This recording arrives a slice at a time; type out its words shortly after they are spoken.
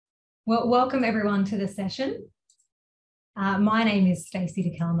Well, welcome everyone to the session. My name is Stacey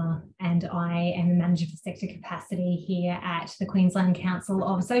DeKelma and I am the Manager for Sector Capacity here at the Queensland Council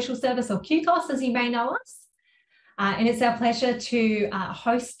of Social Service, or QCOS as you may know us. And it's our pleasure to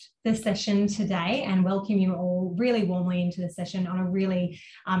host the session today and welcome you all really warmly into the session on a really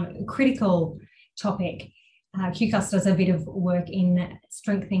critical topic. QCOS does a bit of work in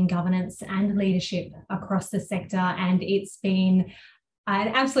strengthening governance and leadership across the sector, and it's been an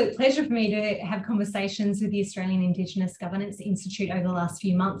absolute pleasure for me to have conversations with the Australian Indigenous Governance Institute over the last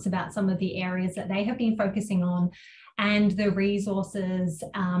few months about some of the areas that they have been focusing on and the resources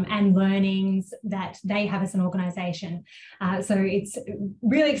and learnings that they have as an organisation. So it's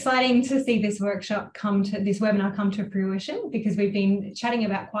really exciting to see this webinar come to fruition, because we've been chatting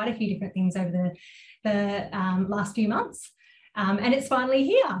about quite a few different things over the last few months, and it's finally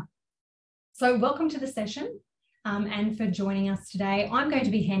here. So welcome to the session. And for joining us today. I'm going to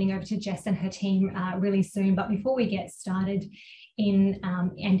be handing over to Jess and her team really soon, but before we get started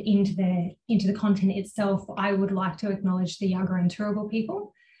into the content itself, I would like to acknowledge the Yagara and Turrbal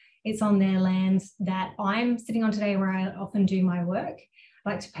people. It's on their lands that I'm sitting on today, where I often do my work.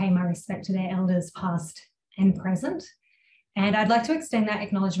 I'd like to pay my respect to their elders past and present. And I'd like to extend that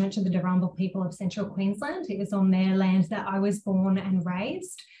acknowledgement to the Darrumbal people of Central Queensland. It was on their land that I was born and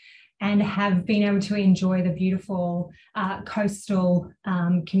raised, and have been able to enjoy the beautiful coastal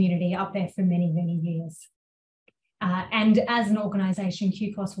community up there for many, many years. And as an organisation,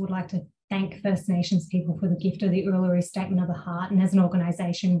 QCOS would like to thank First Nations people for the gift of the Uluru Statement of the Heart. And as an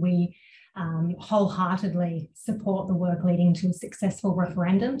organisation, we wholeheartedly support the work leading to a successful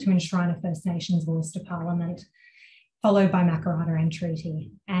referendum to enshrine a First Nations voice to Parliament, followed by Makarrata and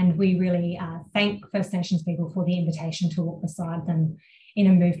Treaty. And we really thank First Nations people for the invitation to walk beside them in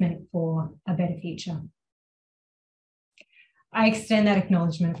a movement for a better future. I extend that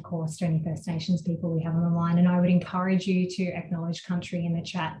acknowledgement, of course, to any First Nations people we have on the line, and I would encourage you to acknowledge country in the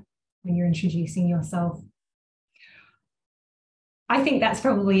chat when you're introducing yourself. I think that's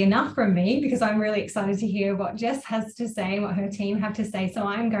probably enough from me, because I'm really excited to hear what Jess has to say, what her team have to say. So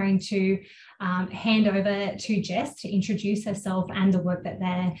I'm going to hand over to Jess to introduce herself and the work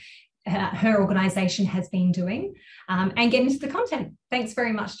that her organisation has been doing, and get into the content. Thanks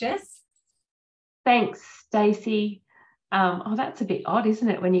very much, Jess. Thanks, Stacey. Oh, that's a bit odd, isn't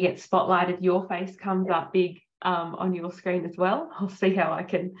it, when you get spotlighted, your face comes up big on your screen as well. I'll see how I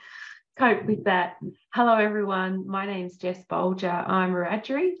can cope with that. Hello, everyone. My name's Jess Bolger. I'm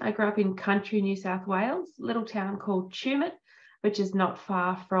Wiradjuri. I grew up in country New South Wales, a little town called Tumut, which is not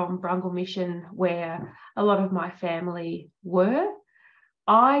far from Brungle Mission, where a lot of my family were.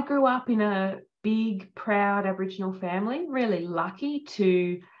 I grew up in a big, proud Aboriginal family, really lucky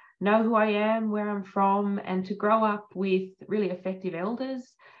to know who I am, where I'm from, and to grow up with really effective elders.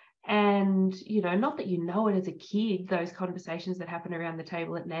 And, you know, not that you know it as a kid, those conversations that happen around the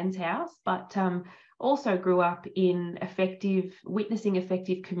table at Nan's house, but also grew up in witnessing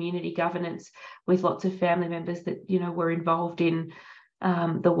effective community governance with lots of family members that, you know, were involved in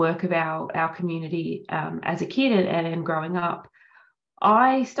the work of our community as a kid and growing up.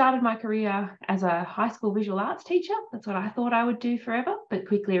 I started my career as a high school visual arts teacher. That's what I thought I would do forever, but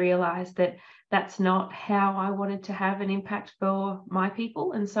quickly realised that that's not how I wanted to have an impact for my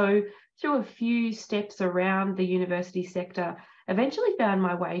people. And so through a few steps around the university sector, eventually found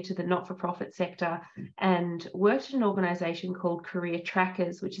my way to the not-for-profit sector and worked at an organisation called Career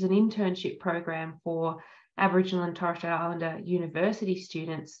Trackers, which is an internship program for Aboriginal and Torres Strait Islander university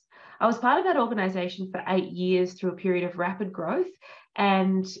students. I was part of that organisation for 8 years through a period of rapid growth,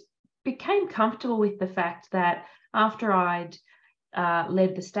 and became comfortable with the fact that after I'd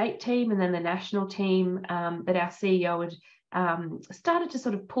led the state team and then the national team, that our CEO had started to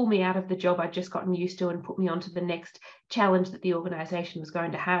sort of pull me out of the job I'd just gotten used to and put me onto the next challenge that the organisation was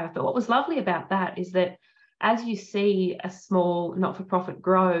going to have. But what was lovely about that is that as you see a small not-for-profit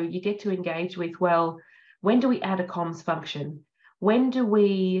grow, you get to engage with, well, when do we add a comms function? When do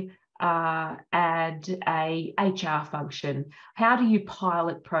we add a HR function? How do you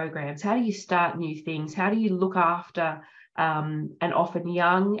pilot programs? How do you start new things? How do you look after an often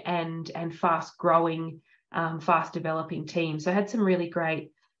young and fast growing, fast developing team? So I had some really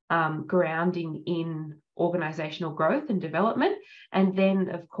great grounding in organisational growth and development. And then,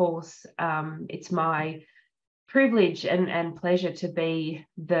 of course, it's my privilege and pleasure to be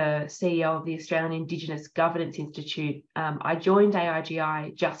the CEO of the Australian Indigenous Governance Institute. I joined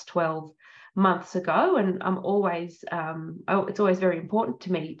AIGI just 12 months ago, and I'm always, it's always very important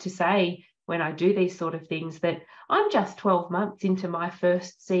to me to say when I do these sort of things that I'm just 12 months into my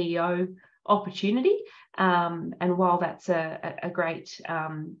first CEO opportunity, And while that's a great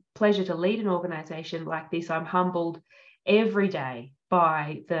pleasure to lead an organisation like this, I'm humbled every day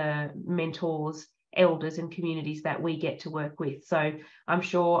by the mentors, elders and communities that we get to work with. So I'm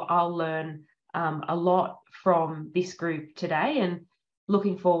sure I'll learn a lot from this group today, and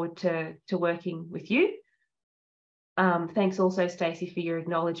looking forward to working with you. Thanks also, Stacey, for your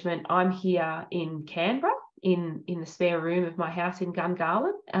acknowledgement. I'm here in Canberra, in the spare room of my house in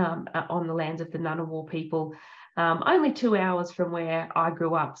Gungahlin, on the lands of the Ngunnawal people, only 2 hours from where I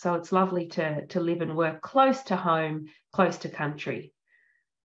grew up. So it's lovely to live and work close to home, close to country.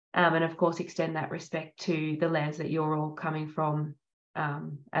 And of course, extend that respect to the lands that you're all coming from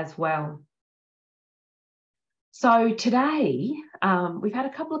as well. So today, we've had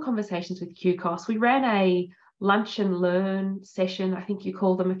a couple of conversations with QCOS. We ran a lunch and learn session, I think you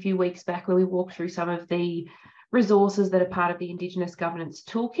called them, a few weeks back, where we walked through some of the resources that are part of the Indigenous Governance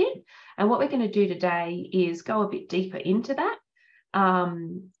Toolkit. And what we're going to do today is go a bit deeper into that.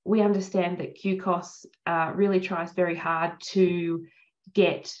 We understand that QCOS really tries very hard to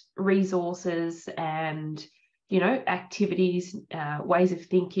get resources and, you know, activities, ways of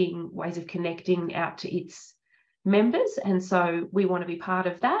thinking, ways of connecting out to its members. And so we want to be part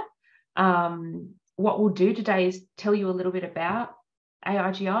of that. What we'll do today is tell you a little bit about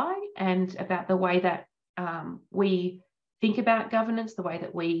AIGI and about the way that we think about governance, the way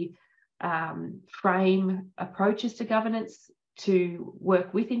that we frame approaches to governance to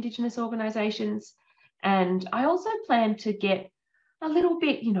work with Indigenous organisations. And I also plan to get a little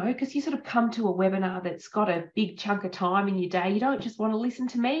bit, you know, because you sort of come to a webinar that's got a big chunk of time in your day. You don't just want to listen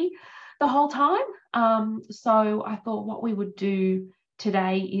to me the whole time. So I thought what we would do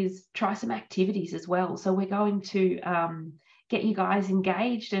today is try some activities as well. So we're going to get you guys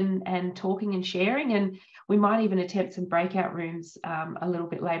engaged and talking and sharing, and we might even attempt some breakout rooms a little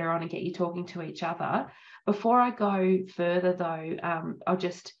bit later on and get you talking to each other. Before I go further though, I'll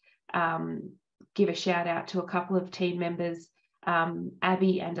just give a shout out to a couple of team members,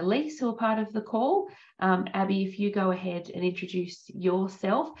 Abby and Elise, who are part of the call. Abby, if you go ahead and introduce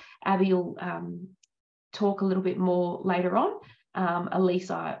yourself. Abby will talk a little bit more later on.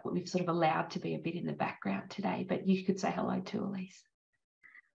 Elise, we've sort of allowed to be a bit in the background today, but you could say hello to Elise.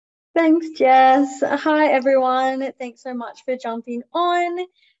 Thanks, Jess. Hi, everyone. Thanks so much for jumping on.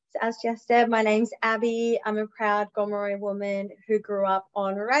 So as Jess said, my name's Abby. I'm a proud Gomeroi woman who grew up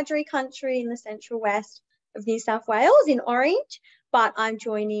on Wiradjuri country in the central west of New South Wales in Orange, but I'm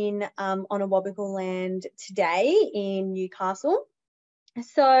joining on a Awabakal land today in Newcastle.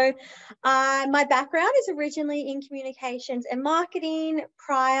 So my background is originally in communications and marketing.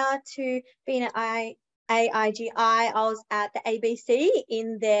 Prior to being at AIGI, I was at the ABC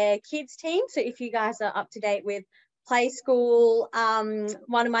in their kids team. So if you guys are up to date with Play School,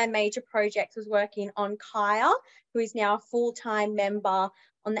 one of my major projects was working on Kaya, who is now a full-time member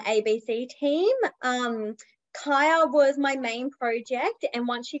on the ABC team. Kaya was my main project, and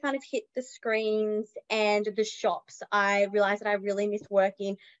once she kind of hit the screens and the shops, I realized that I really missed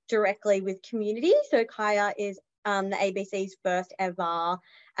working directly with community. So Kaya is the ABC's first ever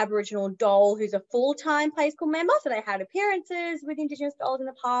Aboriginal doll who's a full-time Play School member. So they had appearances with Indigenous dolls in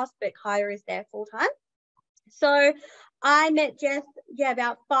the past, but Kaya is there full-time. So I met Jess,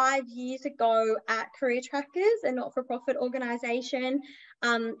 about 5 years ago at Career Trackers, a not-for-profit organisation,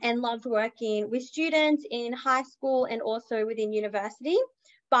 and loved working with students in high school and also within university.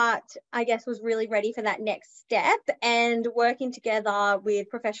 But I guess was really ready for that next step, and working together with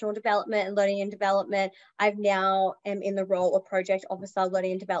professional development and learning and development, I've now am in the role of project officer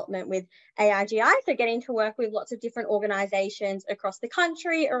learning and development with AIGI. So getting to work with lots of different organisations across the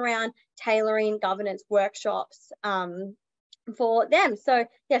country around tailoring governance workshops for them. So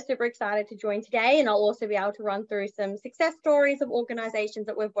yeah, super excited to join today, and I'll also be able to run through some success stories of organisations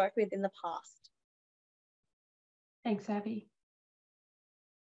that we've worked with in the past. Thanks, Abby.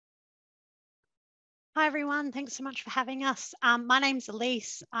 Hi everyone, thanks so much for having us. My name's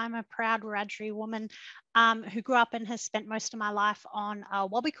Elise. I'm a proud Wiradjuri woman who grew up and has spent most of my life on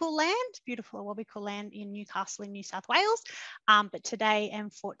Awabakal land, beautiful Awabakal land in Newcastle in New South Wales. But today I'm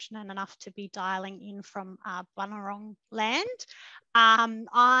fortunate enough to be dialing in from Bunurong land.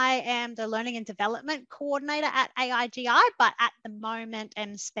 I am the Learning and Development Coordinator at AIGI, but at the moment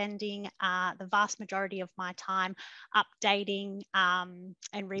am spending the vast majority of my time updating and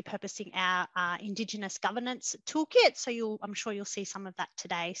repurposing our Indigenous governance toolkit. So I'm sure you'll see some of that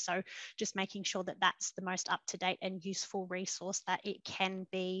today. So just making sure that that's the most up-to-date and useful resource that it can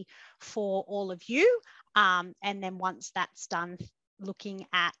be for all of you. And then once that's done, looking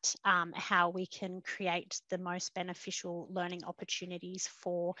at how we can create the most beneficial learning opportunities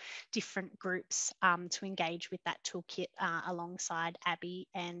for different groups to engage with that toolkit alongside Abby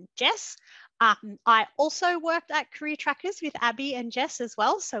and Jess. I also worked at Career Trackers with Abby and Jess as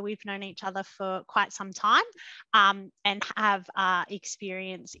well, so we've known each other for quite some time and have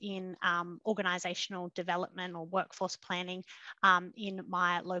experience in organisational development or workforce planning in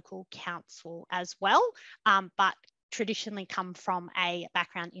my local council as well, but traditionally come from a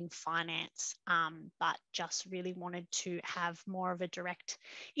background in finance, but just really wanted to have more of a direct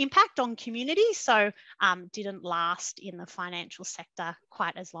impact on community. So didn't last in the financial sector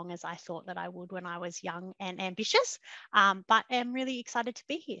quite as long as I thought that I would when I was young and ambitious, but am really excited to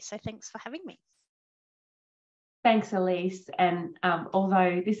be here. So thanks for having me. Thanks, Elise. And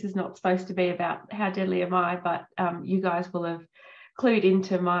although this is not supposed to be about how deadly am I, but you guys will have clued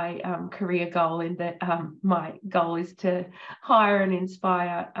into my career goal in that my goal is to hire and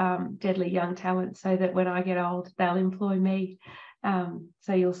inspire deadly young talent so that when I get old, they'll employ me.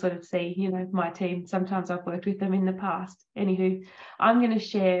 So you'll sort of see, you know, my team, sometimes I've worked with them in the past. Anywho, I'm going to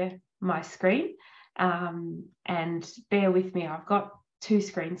share my screen and bear with me. I've got two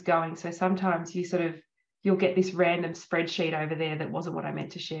screens going. So sometimes you'll get this random spreadsheet over there that wasn't what I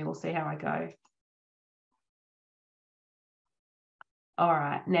meant to share. We'll see how I go. All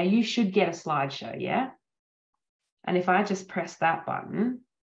right, now you should get a slideshow, yeah? And if I just press that button,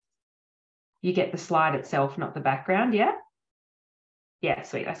 you get the slide itself, not the background, yeah? Yeah,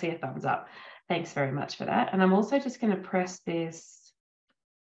 sweet, I see a thumbs up. Thanks very much for that. And I'm also just going to press this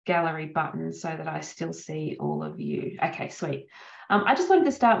gallery button so that I still see all of you. Okay, sweet. I just wanted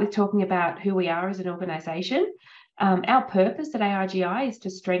to start with talking about who we are as an organisation. Our purpose at AIGI is to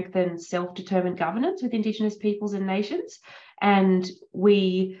strengthen self-determined governance with Indigenous peoples and nations, and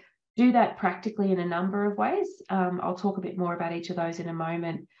we do that practically in a number of ways. I'll talk a bit more about each of those in a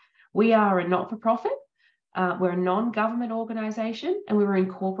moment. We are a not-for-profit. We're a non-government organisation, and we were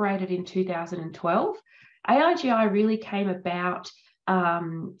incorporated in 2012. AIGI really came about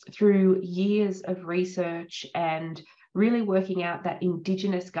through years of research and really working out that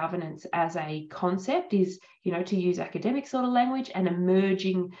Indigenous governance as a concept is, you know, to use academic sort of language, an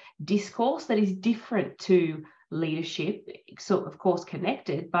emerging discourse that is different to leadership, sort of course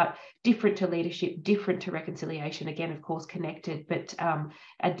connected, but different to leadership, different to reconciliation, again, of course connected, but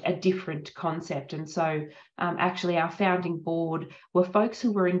a different concept. And so actually our founding board were folks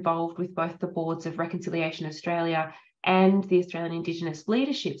who were involved with both the boards of Reconciliation Australia and the Australian Indigenous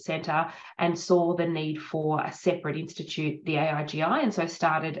Leadership Centre, and saw the need for a separate institute, the AIGI, and so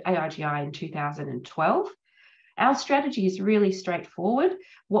started AIGI in 2012. Our strategy is really straightforward.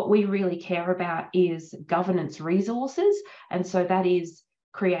 What we really care about is governance resources, and so that is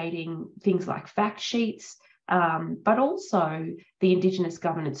creating things like fact sheets, but also the Indigenous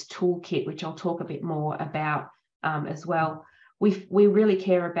Governance Toolkit, which I'll talk a bit more about as well. We really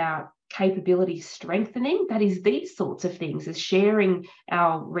care about capability strengthening. That is these sorts of things, as sharing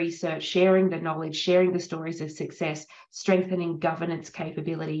our research, sharing the knowledge, sharing the stories of success, strengthening governance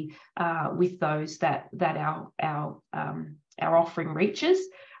capability with those that our offering reaches.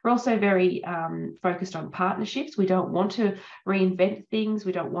 We're also very focused on partnerships. We don't want to reinvent things.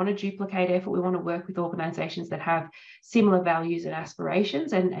 We don't want to duplicate effort. We want to work with organisations that have similar values and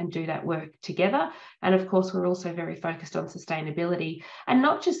aspirations and do that work together. And of course, we're also very focused on sustainability, and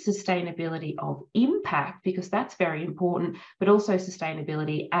not just sustainability of impact, because that's very important, but also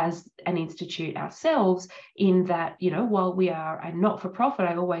sustainability as an institute ourselves, in that, you know, while we are a not-for-profit,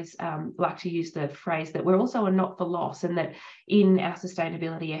 I always like to use the phrase that we're also a not-for-loss, and that in our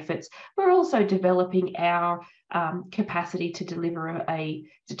sustainability efforts, we're also developing our capacity to deliver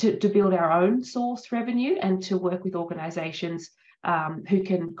to build our own source revenue, and to work with organisations who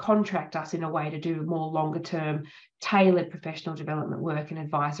can contract us in a way to do more longer term tailored professional development work and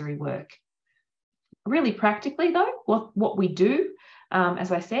advisory work. Really practically though, what we do,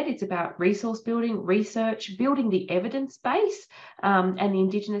 as I said, it's about resource building, research, building the evidence base, and the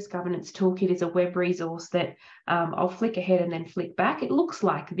Indigenous Governance Toolkit is a web resource that I'll flick ahead and then flick back. It looks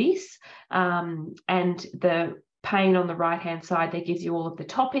like this, and the pane on the right-hand side there gives you all of the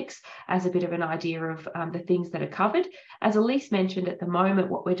topics as a bit of an idea of the things that are covered. As Elise mentioned, at the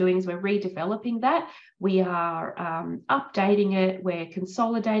moment, what we're doing is we're redeveloping that. We are updating it, we're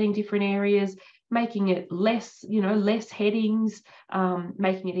consolidating different areas, making it less headings,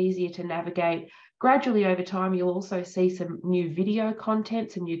 making it easier to navigate. Gradually over time, you'll also see some new video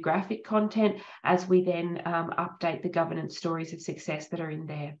content, some new graphic content, as we then update the governance stories of success that are in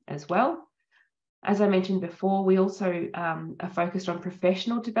there as well. As I mentioned before, we also are focused on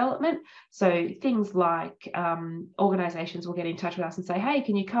professional development. So things like organisations will get in touch with us and say, hey,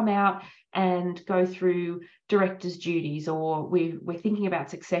 can you come out and go through director's duties, or we're thinking about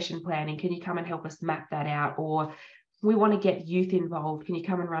succession planning, can you come and help us map that out? Or we want to get youth involved, can you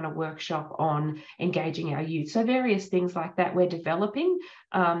come and run a workshop on engaging our youth? So various things like that. We're developing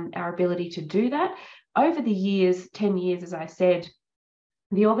our ability to do that. Over the years, 10 years, as I said,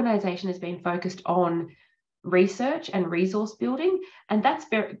 the organisation has been focused on research and resource building, and that's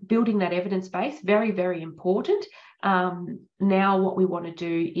building that evidence base, very, very important. Now what we want to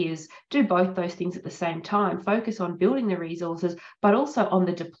do is do both those things at the same time, focus on building the resources, but also on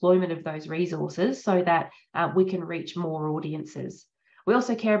the deployment of those resources so that we can reach more audiences. We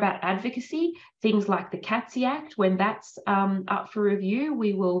also care about advocacy, things like the CATSI Act. When that's up for review,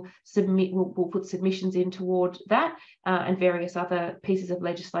 we will submit, we'll put submissions in toward that and various other pieces of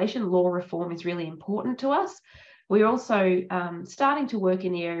legislation. Law reform is really important to us. We're also starting to work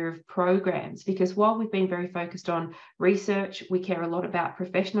in the area of programs, because while we've been very focused on research, we care a lot about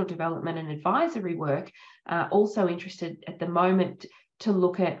professional development and advisory work. Also interested at the moment to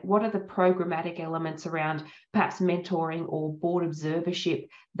look at what are the programmatic elements around perhaps mentoring or board observership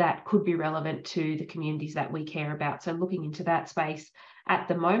that could be relevant to the communities that we care about. So looking into that space at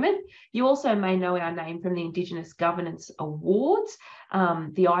the moment. You also may know our name from the Indigenous Governance Awards,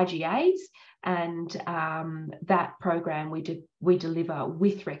 the IGAs, and that program we deliver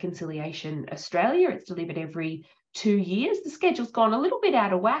with Reconciliation Australia. It's delivered every 2 years. The schedule's gone a little bit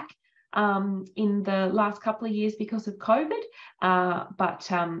out of whack in the last couple of years because of COVID, but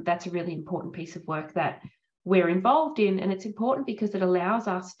that's a really important piece of work that we're involved in, and it's important because it allows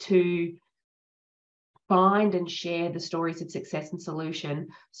us to find and share the stories of success and solution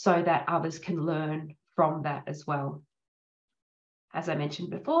so that others can learn from that as well. As I mentioned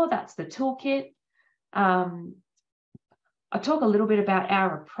before, that's the toolkit. I'll talk a little bit about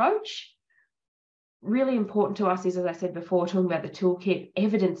our approach. Really important to us is, as I said before, talking about the toolkit,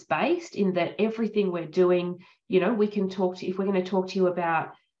 evidence-based, in that everything we're doing, we can talk to, if we're going to talk to you about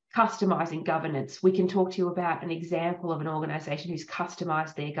customising governance, we can talk to you about an example of an organisation who's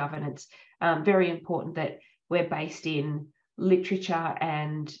customised their governance. Very important that we're based in literature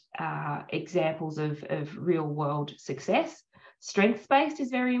and examples of real-world success. Strengths-based is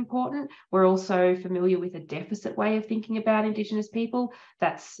very important. We're also familiar with a deficit way of thinking about Indigenous people.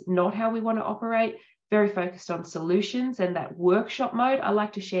 That's not how we want to operate. Very focused on solutions and that workshop mode. I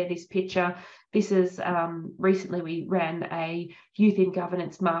like to share this picture. This is recently we ran a Youth in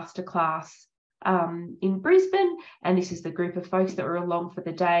Governance masterclass in Brisbane, and this is the group of folks that were along for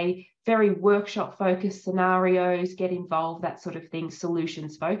the day. Very workshop focused, scenarios, get involved, that sort of thing,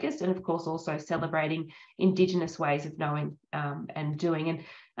 solutions focused, and of course also celebrating Indigenous ways of knowing and doing.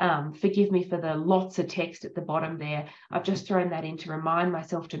 And forgive me for the lots of text at the bottom there. I've just thrown that in to remind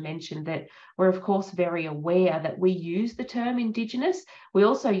myself to mention that we're of course very aware that we use the term Indigenous. We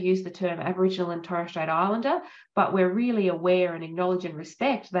also use the term Aboriginal and Torres Strait Islander, but we're really aware and acknowledge and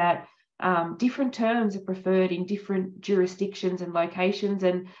respect that different terms are preferred in different jurisdictions and locations,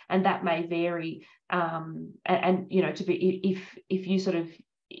 and that may vary. To be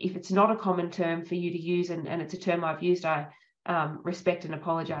if it's not a common term for you to use, and it's a term I've used, I respect and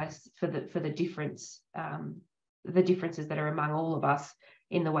apologise for the difference, the differences that are among all of us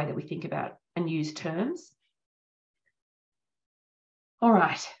in the way that we think about and use terms. All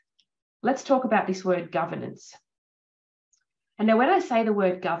right, let's talk about this word governance. And now when I say the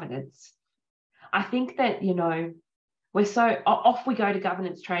word governance, I think that, we're so off we go to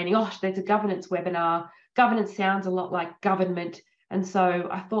governance training. Oh, there's a governance webinar. Governance sounds a lot like government. And so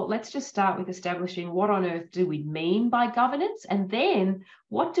I thought, let's just start with establishing what on earth do we mean by governance? And then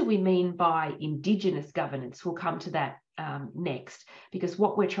what do we mean by Indigenous governance? We'll come to that next, because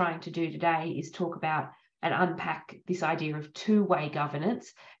what we're trying to do today is talk about and unpack this idea of two-way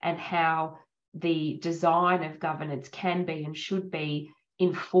governance and how the design of governance can be and should be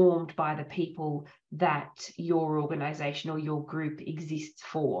informed by the people that your organisation or your group exists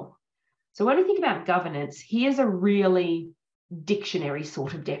for. So when we think about governance, here's a really dictionary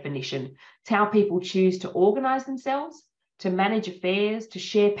sort of definition. It's how people choose to organise themselves, to manage affairs, to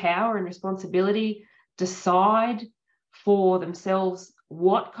share power and responsibility, decide for themselves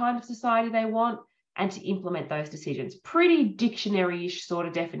what kind of society they want, and to implement those decisions. Pretty dictionary-ish sort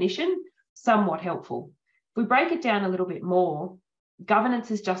of definition. Somewhat helpful. If we break it down a little bit more,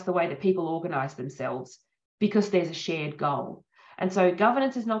 governance is just the way that people organise themselves because there's a shared goal. And so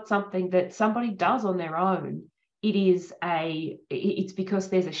governance is not something that somebody does on their own. It's because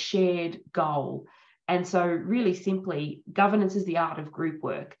there's a shared goal. And so really simply, governance is the art of group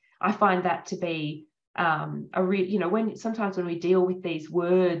work. I find that to be when sometimes when we deal with these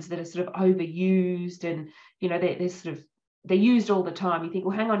words that are sort of overused and, they're used all the time, you think,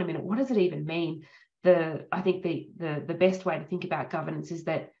 well, hang on a minute, what does it even mean? I think the best way to think about governance is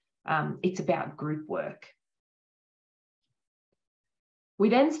that it's about group work. We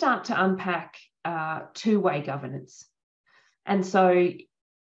then start to unpack two-way governance. And so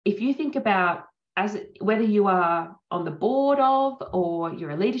if you think about whether you are on the board of, or you're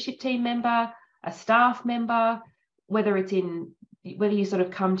a leadership team member, a staff member, whether you sort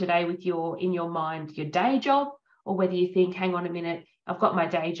of come today with in your mind your day job, or whether you think, hang on a minute, I've got my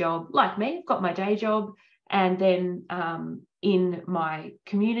day job, like me, I've got my day job, and then in my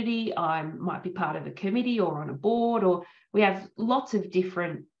community, I might be part of a committee or on a board, or we have lots of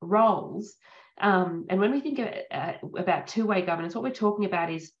different roles. And when we think about two-way governance, what we're talking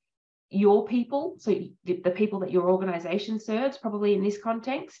about is your people, so the people that your organisation serves, probably in this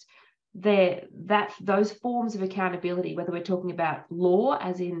context, those forms of accountability, whether we're talking about law,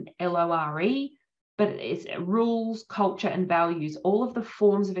 as in LORE, but it's rules, culture, and values, all of the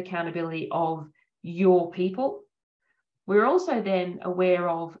forms of accountability of your people. We're also then aware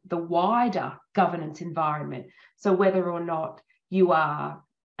of the wider governance environment. So whether or not you are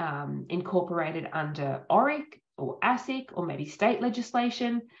incorporated under ORIC or ASIC or maybe state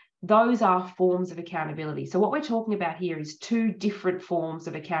legislation, those are forms of accountability. So what we're talking about here is two different forms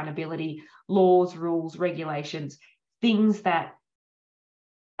of accountability: laws, rules, regulations, things that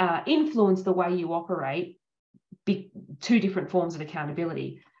influence the way you operate, two different forms of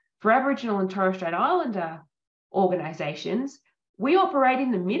accountability. For Aboriginal and Torres Strait Islander organisations, we operate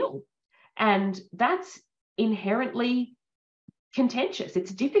in the middle, and that's inherently contentious.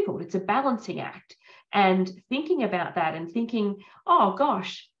 It's difficult. It's a balancing act. And thinking about that and thinking, oh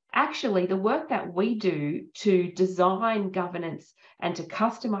gosh, actually the work that we do to design governance and to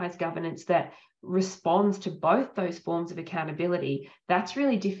customise governance that responds to both those forms of accountability, that's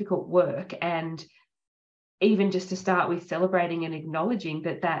really difficult work. And even just to start with celebrating and acknowledging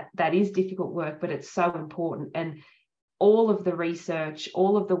that is difficult work, but it's so important. And all of the research,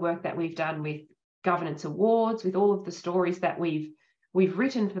 all of the work that we've done with governance awards, with all of the stories that we've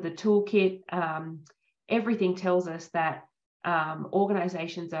written for the toolkit, everything tells us that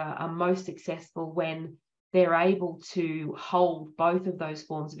organisations are most successful when they're able to hold both of those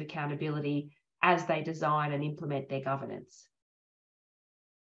forms of accountability as they design and implement their governance.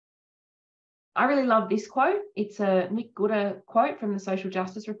 I really love this quote. It's a Mick Gooder quote from the Social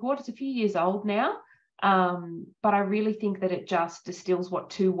Justice Report. It's a few years old now, but I really think that it just distills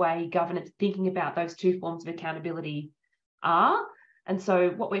what two-way governance, thinking about those two forms of accountability, are. And so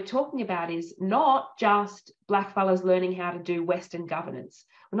what we're talking about is not just blackfellas learning how to do Western governance.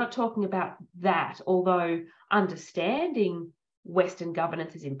 We're not talking about that, although understanding Western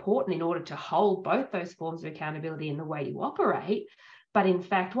governance is important in order to hold both those forms of accountability in the way you operate. But in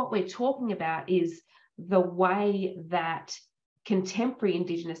fact, what we're talking about is the way that contemporary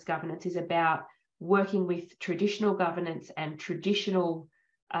Indigenous governance is about working with traditional governance and traditional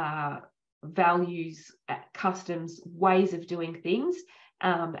values, customs, ways of doing things,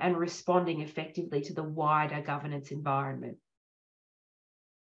 and responding effectively to the wider governance environment.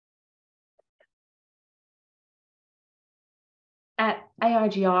 At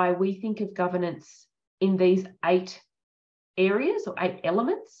AIGI, we think of governance in these 8 areas or 8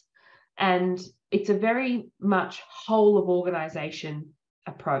 elements, and it's a very much whole of organisation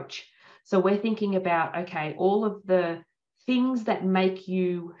approach. So we're thinking about, okay, all of the things that make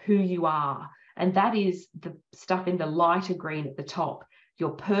you who you are, and that is the stuff in the lighter green at the top: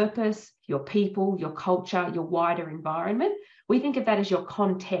 your purpose, your people, your culture, your wider environment. We think of that as your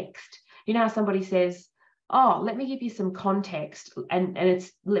context. You know how somebody says, oh, let me give you some context, and it's,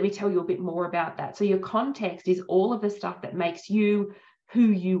 let me tell you a bit more about that. So your context is all of the stuff that makes you who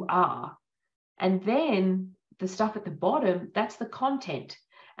you are. And then the stuff at the bottom, that's the content.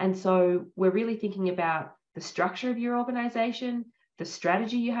 And so we're really thinking about the structure of your organisation, the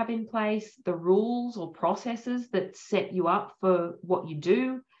strategy you have in place, the rules or processes that set you up for what you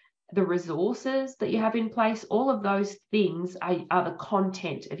do, the resources that you have in place. All of those things are the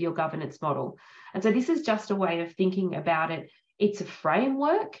content of your governance model. And so this is just a way of thinking about it. It's a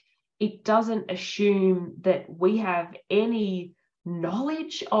framework. It doesn't assume that we have any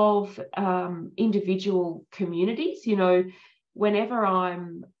knowledge of individual communities. You know, whenever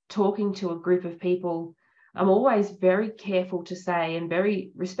I'm talking to a group of people, I'm always very careful to say, and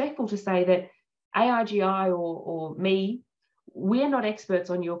very respectful to say, that AIGI or me, we're not experts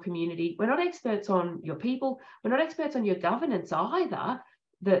on your community. We're not experts on your people. We're not experts on your governance either.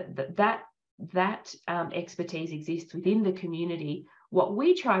 That expertise exists within the community. What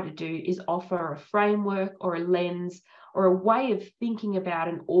we try to do is offer a framework or a lens or a way of thinking about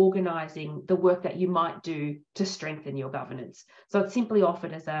and organising the work that you might do to strengthen your governance. So it's simply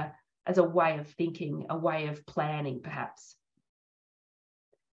offered as a way of thinking, a way of planning, perhaps.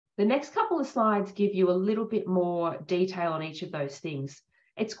 The next couple of slides give you a little bit more detail on each of those things.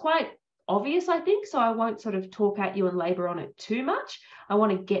 It's quite obvious, I think, so I won't sort of talk at you and labour on it too much. I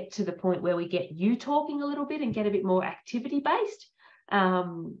want to get to the point where we get you talking a little bit and get a bit more activity-based.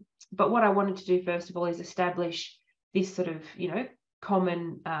 But what I wanted to do, first of all, is establish this sort of,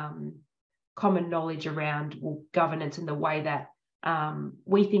 common knowledge around governance and the way that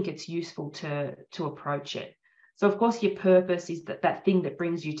we think it's useful to approach it. So, of course, your purpose is that thing that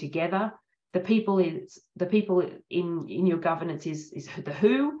brings you together. The people in your governance is the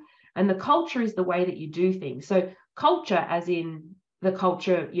who, and the culture is the way that you do things. So culture, as in the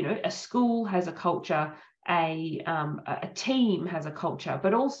culture, a school has a culture, a team has a culture,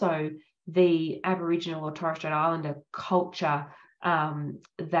 but also the Aboriginal or Torres Strait Islander culture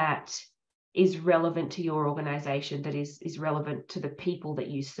that is relevant to your organisation, that is relevant to the people that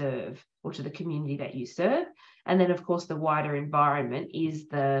you serve or to the community that you serve. And then, of course, the wider environment is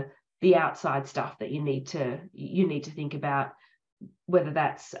the outside stuff that you need to think about, whether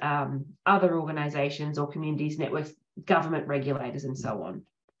that's other organisations or communities, networks, government regulators, and so on.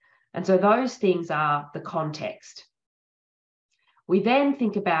 And so those things are the context. We then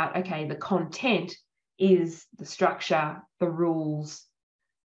think about, okay, the content is the structure, the rules,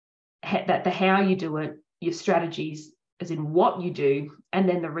 the how you do it, your strategies, as in what you do, and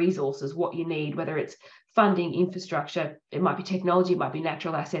then the resources, what you need, whether it's funding, infrastructure, it might be technology, it might be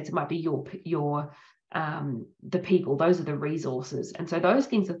natural assets, it might be the people. Those are the resources. And so those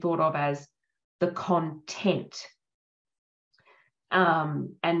things are thought of as the content.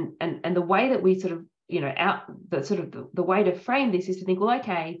 And the way that we sort of, the way to frame this is to think, well,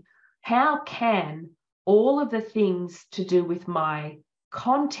 okay, how can all of the things to do with my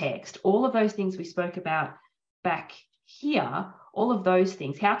context, all of those things we spoke about back here, all of those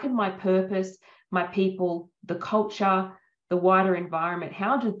things, how can my purpose, my people, the culture, the wider environment,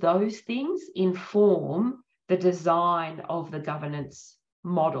 how do those things inform the design of the governance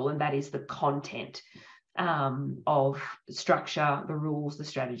model? And that is the content of structure, the rules, the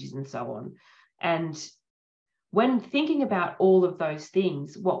strategies, and so on. And when thinking about all of those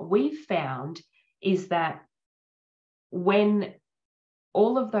things, what we've found is that when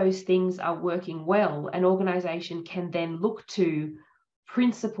all of those things are working well, an organisation can then look to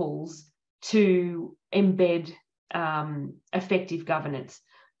principles to embed effective governance.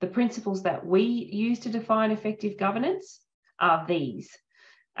 The principles that we use to define effective governance are these.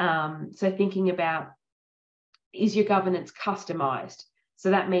 So thinking about, is your governance customised? So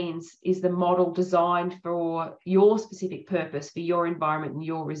that means, is the model designed for your specific purpose, for your environment and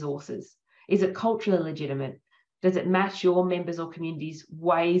your resources? Is it culturally legitimate? Does it match your members or communities'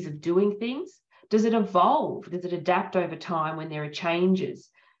 ways of doing things? Does it evolve? Does it adapt over time when there are changes?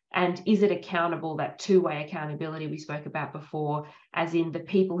 And is it accountable, that two-way accountability we spoke about before, as in the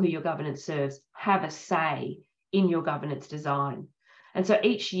people who your governance serves have a say in your governance design? And so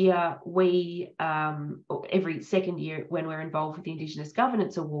each year we, every second year when we're involved with the Indigenous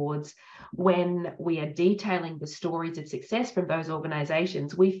Governance Awards, when we are detailing the stories of success from those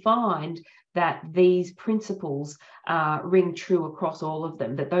organisations, we find that these principles ring true across all of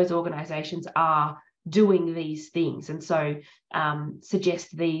them, that those organisations are doing these things. And so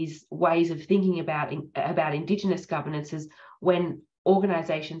suggest these ways of thinking about Indigenous governances when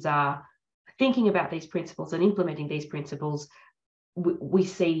organisations are thinking about these principles and implementing these principles, we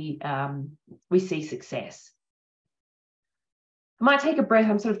see success. I might take a breath.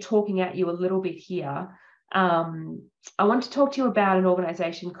 I'm sort of talking at you a little bit here. I want to talk to you about an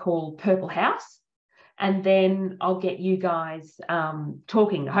organisation called Purple House, and then I'll get you guys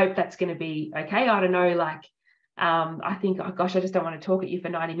talking. I hope that's going to be okay. I don't know, I think, oh gosh, I just don't want to talk at you for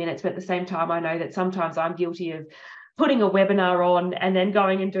 90 minutes, but at the same time, I know that sometimes I'm guilty of putting a webinar on and then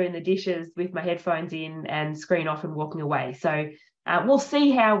going and doing the dishes with my headphones in and screen off and walking away. So we'll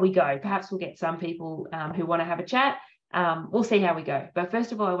see how we go. Perhaps we'll get some people who want to have a chat. We'll see how we go. But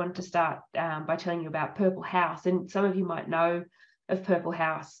first of all, I wanted to start by telling you about Purple House. And some of you might know of Purple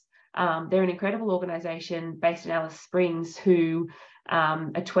House. They're an incredible organisation based in Alice Springs who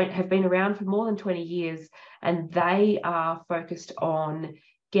have been around for more than 20 years. And they are focused on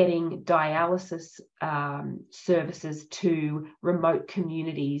getting dialysis services to remote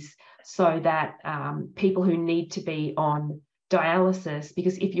communities so that people who need to be on dialysis,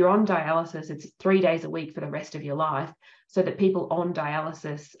 because if you're on dialysis, it's 3 days a week for the rest of your life, so that people on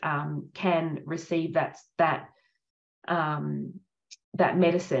dialysis can receive that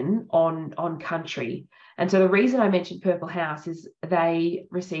medicine on country. And so the reason I mentioned Purple House is they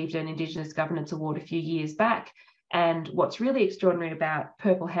received an Indigenous Governance Award a few years back. And what's really extraordinary about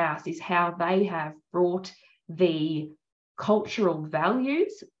Purple House is how they have brought the cultural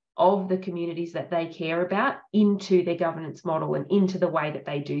values of the communities that they care about into their governance model and into the way that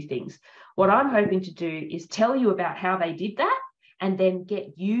they do things. What I'm hoping to do is tell you about how they did that, and then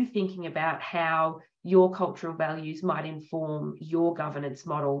get you thinking about how your cultural values might inform your governance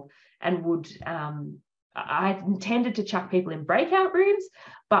model. And I intended to chuck people in breakout rooms,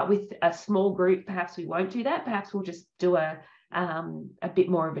 but with a small group, perhaps we won't do that. Perhaps we'll just do a bit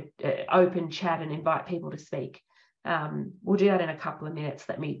more of an open chat and invite people to speak. We'll do that in a couple of minutes.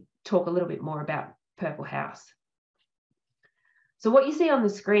 Let me talk a little bit more about Purple House. So what you see on the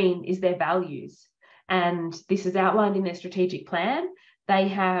screen is their values, and this is outlined in their strategic plan. They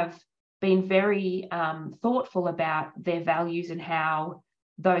have been very thoughtful about their values and how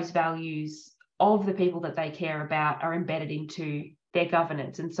those values of the people that they care about are embedded into their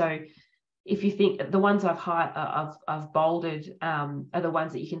governance. And so if you think the ones I've bolded are the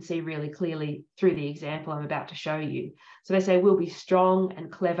ones that you can see really clearly through the example I'm about to show you. So they say, we'll be strong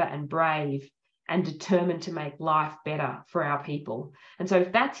and clever and brave and determined to make life better for our people. And so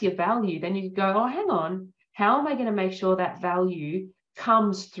if that's your value, then you go, oh, hang on, how am I going to make sure that value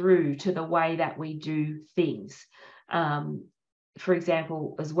comes through to the way that we do things? For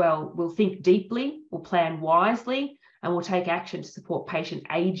example, as well, we'll think deeply, we'll plan wisely, and we'll take action to support patient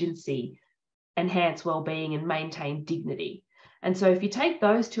agency, enhance well-being, and maintain dignity. And so if you take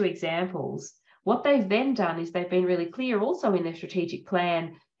those two examples, what they've then done is they've been really clear also in their strategic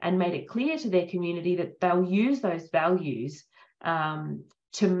plan and made it clear to their community that they'll use those values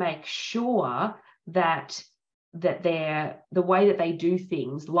to make sure that the way that they do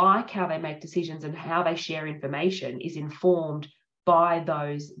things, like how they make decisions and how they share information, is informed by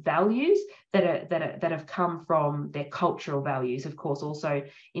those values that have come from their cultural values. Of course, also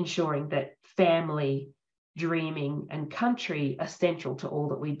ensuring that family, dreaming, and country are central to all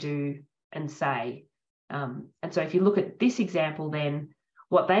that we do and say. And so if you look at this example, then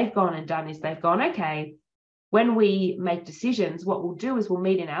what they've gone and done is they've gone, okay, when we make decisions, what we'll do is we'll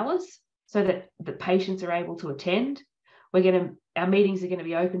meet in Alice so that the patients are able to attend. Our meetings are going to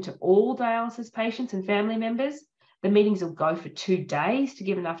be open to all dialysis patients and family members. The meetings will go for 2 days to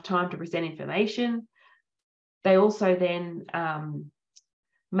give enough time to present information. They also then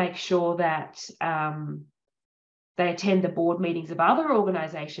make sure that they attend the board meetings of other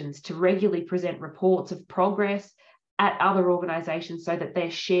organisations to regularly present reports of progress at other organisations so that they're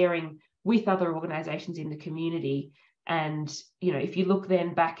sharing with other organisations in the community. And, you know, if you look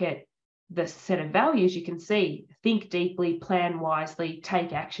then back at the set of values, you can see think deeply, plan wisely,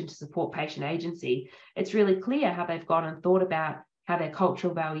 take action to support patient agency. It's really clear how they've gone and thought about how their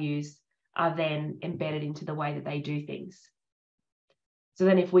cultural values are then embedded into the way that they do things. So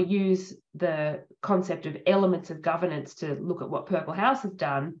then if we use the concept of elements of governance to look at what Purple House have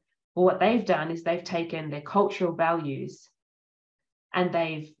done, well, what they've done is they've taken their cultural values and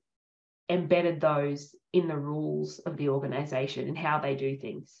they've embedded those in the rules of the organisation and how they do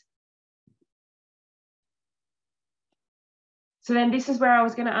things. So then this is where I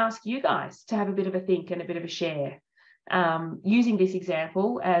was going to ask you guys to have a bit of a think and a bit of a share. Using this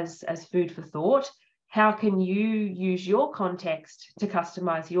example as food for thought, how can you use your context to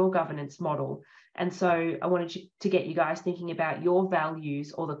customise your governance model? And so I wanted to get you guys thinking about your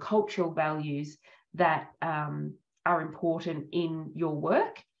values or the cultural values that are important in your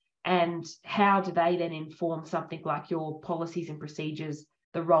work, and how do they then inform something like your policies and procedures,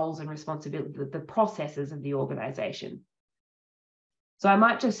 the roles and responsibilities, the processes of the organisation. So I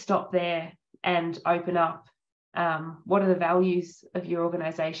might just stop there and open up. What are the values of your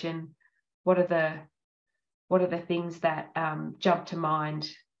organisation? What are the things that jump to mind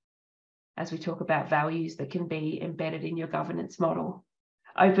as we talk about values that can be embedded in your governance model?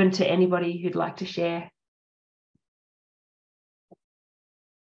 Open to anybody who'd like to share.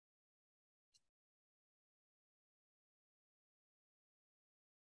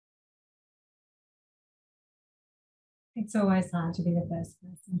 It's always hard to be the first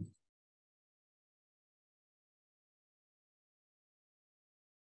person.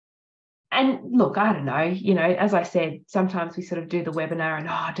 And look, I don't know, you know, as I said, sometimes we sort of do the webinar and,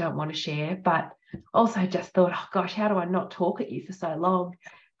 I don't want to share, but also just thought, oh gosh, how do I not talk at you for so long?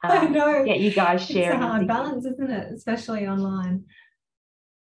 I know. Get you guys sharing. It's a hard balance, isn't it? Especially online.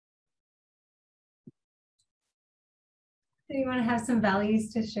 Do you want to have some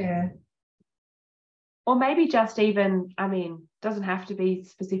values to share? Or maybe just even, I mean, doesn't have to be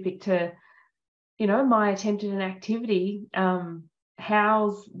specific to, you know, my attempt at an activity.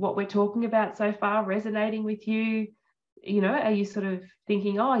 how's what we're talking about so far resonating with you? You know, are you sort of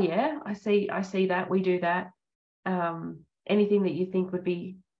thinking, oh yeah, I see that, we do that? Anything that you think would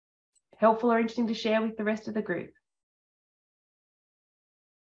be helpful or interesting to share with the rest of the group?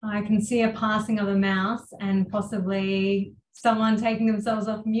 I can see a passing of a mouse and possibly someone taking themselves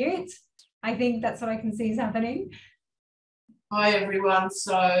off mute. I think that's what I can see is happening. Hi everyone,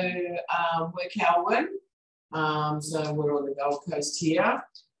 so we're Calwyn, so we're on the Gold Coast here.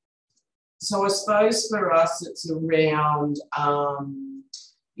 So I suppose for us it's around,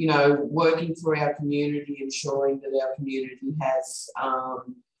 you know, working for our community, ensuring that our community has,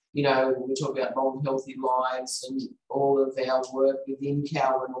 you know, we talk about long, healthy lives and all of our work within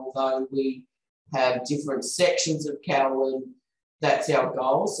Calwyn, although we have different sections of Calwyn, that's our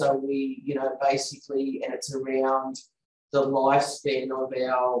goal. So we, you know, basically, and it's around the lifespan of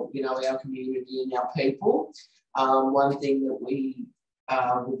our, you know, our community and our people. One thing that we,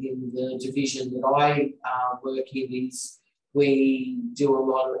 within the division that I work in is we do a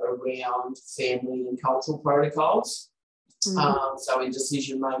lot around family and cultural protocols. So in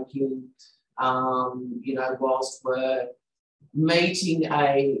decision making, you know, whilst we're meeting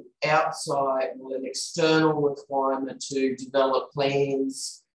an external requirement to develop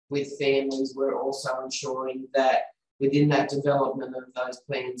plans with families, we're also ensuring that within that development of those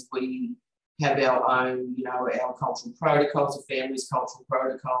plans, we have our own, you know, our cultural protocols, the family's cultural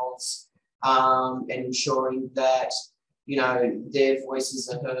protocols, and ensuring that, you know, their voices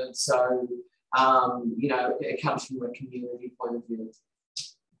are heard. So, you know, it comes from a community point of view.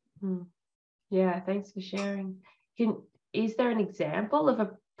 Yeah, thanks for sharing. Is there an example of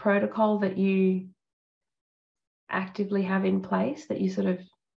a protocol that you actively have in place that you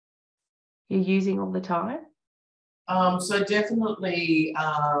you're using all the time? So definitely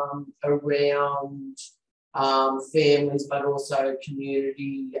around families, but also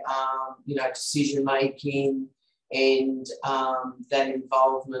community, you know, decision making, and that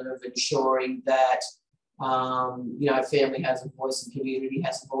involvement of ensuring that, you know, family has a voice and community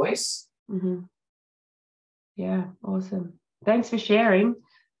has a voice. Yeah, awesome. Thanks for sharing.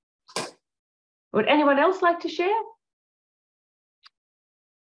 Would anyone else like to share?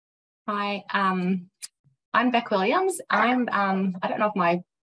 Hi, I'm Beck Williams. I don't know if my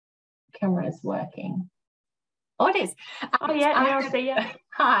camera is working. Oh, it is. Oh, yeah, now I see you.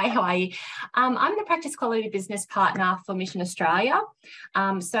 Hi, how are you? I'm the Practice Quality Business Partner for Mission Australia.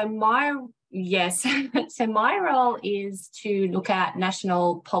 So my role is to look at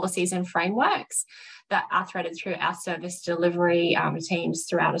national policies and frameworks that are threaded through our service delivery teams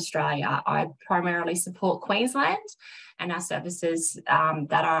throughout Australia. I primarily support Queensland and our services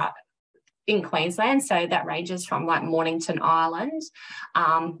that are in Queensland. So that ranges from like Mornington Island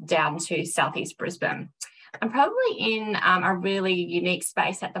down to southeast Brisbane. I'm probably in a really unique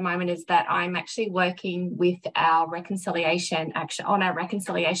space at the moment, is that I'm actually working with our reconciliation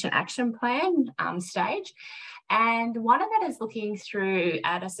action plan stage. And one of that is looking through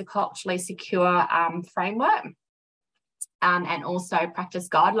at a culturally secure framework and also practice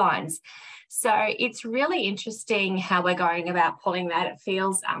guidelines. So it's really interesting how we're going about pulling that. It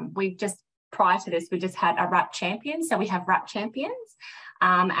feels prior to this, we just had a RAP champion. So we have RAP champions.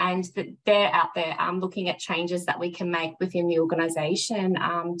 And they're out there looking at changes that we can make within the organisation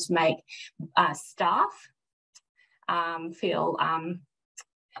to make staff feel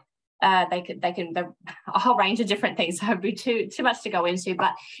they can a whole range of different things. So it'd be too much to go into,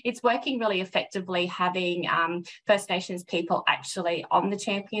 but it's working really effectively having First Nations people actually on the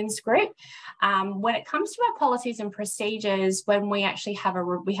champions group. When it comes to our policies and procedures, when we actually have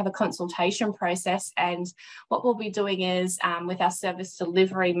a consultation process, and what we'll be doing is with our service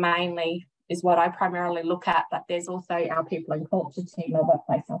delivery mainly is what I primarily look at, but there's also our people and culture team, our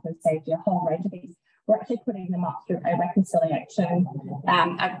workplace health and safety, a whole range of things. We're actually putting them up through a reconciliation,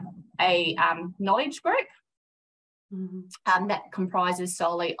 a knowledge group that comprises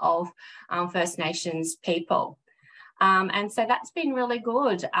solely of First Nations people. And so that's been really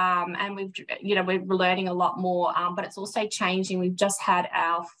good. And we're learning a lot more, but it's also changing. We've just had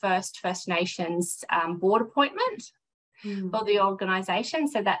our first Nations board appointment for the organisation.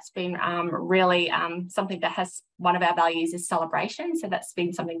 So that's been really something that has, one of our values is celebration. So that's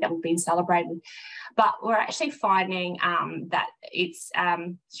been something that we've been celebrating. But we're actually finding that it's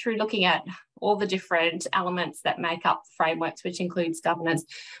through looking at all the different elements that make up frameworks, which includes governance,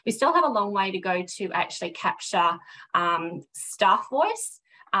 we still have a long way to go to actually capture staff voice.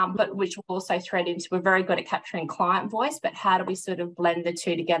 But which will also thread into, we're very good at capturing client voice, but how do we sort of blend the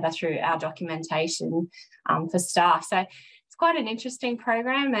two together through our documentation for staff? So it's quite an interesting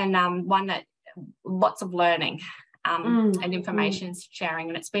program, and one that lots of learning and information sharing.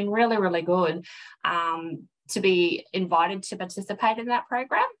 And it's been really, really good to be invited to participate in that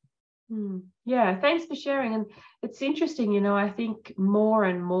program. Yeah, thanks for sharing. And it's interesting, you know, I think more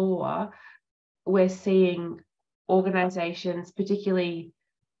and more we're seeing organisations, particularly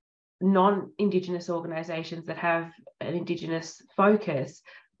non-Indigenous organisations that have an Indigenous focus,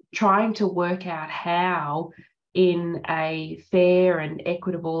 trying to work out how in a fair and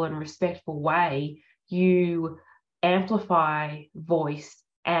equitable and respectful way you amplify voice.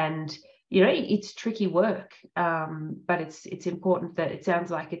 And you know, it's tricky work, but it's important that it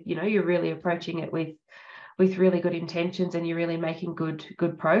sounds like it, you know, you're really approaching it with really good intentions, and you're really making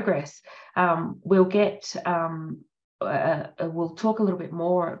good progress. We'll talk a little bit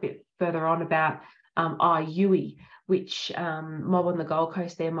more a bit further on about IUI, which mob on the Gold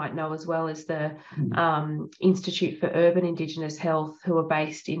Coast there might know as well as the Institute for Urban Indigenous Health, who are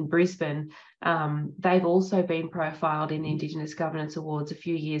based in Brisbane. They've also been profiled in the Indigenous Governance Awards a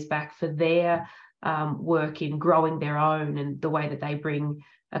few years back for their work in growing their own and the way that they bring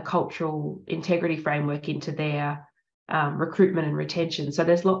a cultural integrity framework into their recruitment and retention. So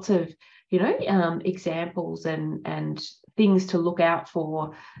there's lots of, you know, examples and things to look out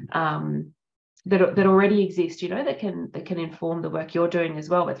for that already exist, you know, that can inform the work you're doing as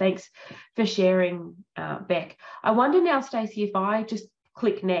well. But thanks for sharing, Beck. I wonder now, Stacey, if I just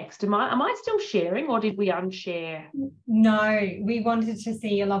click next, am I still sharing, or did we unshare? No, we wanted to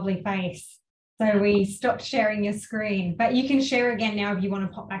see your lovely face, so we stopped sharing your screen, but you can share again now if you want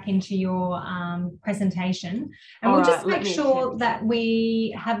to pop back into your presentation, and we'll just make sure that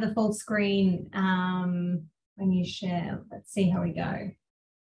we have the full screen when you share. Let's see how we go.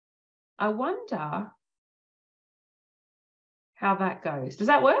 I wonder how that goes. Does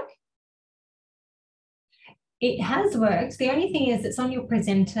that work? It has worked. The only thing is it's on your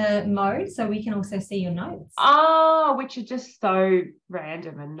presenter mode, so we can also see your notes. Oh, which are just so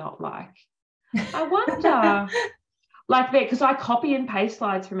random and not like. I wonder, like that, because I copy and paste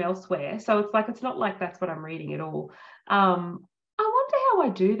slides from elsewhere, so it's like it's not like that's what I'm reading at all. I wonder how I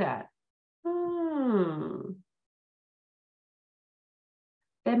do that.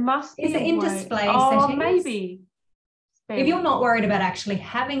 There must be. Is it in display settings? Oh, maybe. If you're not worried about actually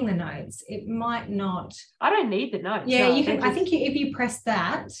having the notes, it might not. I don't need the notes. Yeah, no, you can. I think if you press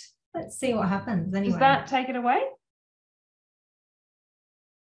that, let's see what happens. Anyway, does that take it away?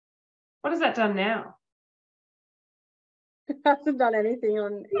 What has that done now? It hasn't done anything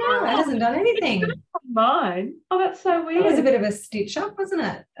on. No, it hasn't done anything. Mine. Oh, that's so weird. It was a bit of a stitch up, wasn't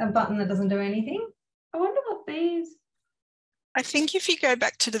it? A button that doesn't do anything. I wonder what these. I think if you go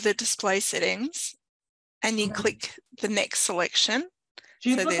back to the display settings and you click the next selection.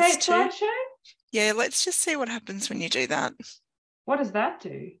 Duplicate slideshow? Yeah, let's just see what happens when you do that. What does that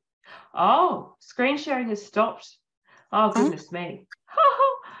do? Oh, screen sharing has stopped. Oh, goodness me.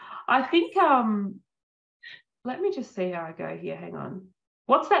 I think, let me just see how I go here. Hang on.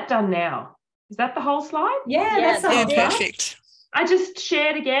 What's that done now? Is that the whole slide? Yeah, that's the whole slide. Perfect. I just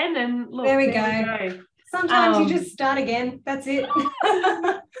shared again and look. There we go. Sometimes you just start again. That's it. Sorry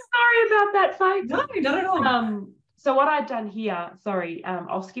about that, folks. No, not at all. So what I've done here, sorry,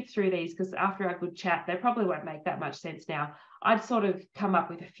 I'll skip through these because after our good chat, they probably won't make that much sense now. I'd sort of come up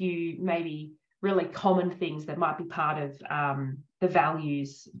with a few maybe really common things that might be part of the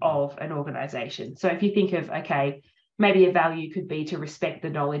values of an organisation. So if you think of, okay, maybe a value could be to respect the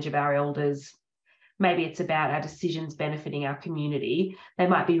knowledge of our elders. Maybe it's about our decisions benefiting our community. They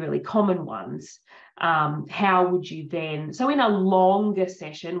might be really common ones. How would you then, so in a longer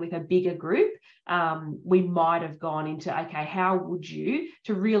session with a bigger group, we might have gone into, okay, how would you,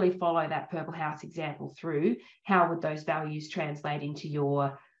 to really follow that Purple House example through, how would those values translate into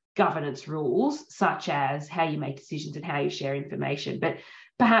your governance rules, such as how you make decisions and how you share information? But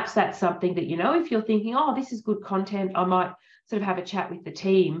perhaps that's something that, you know, if you're thinking, oh, this is good content, I might sort of have a chat with the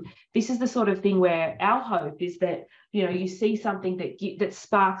team. This is the sort of thing where our hope is that, you know, you see something that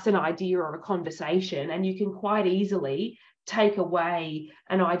sparks an idea or a conversation, and you can quite easily take away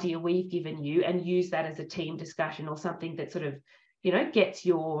an idea we've given you and use that as a team discussion or something that sort of, you know, gets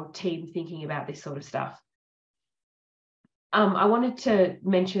your team thinking about this sort of stuff. I wanted to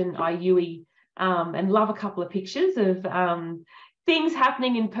mention IUI and love a couple of pictures of things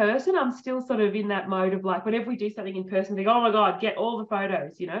happening in person. I'm still sort of in that mode of like, whenever we do something in person, think, oh my God, get all the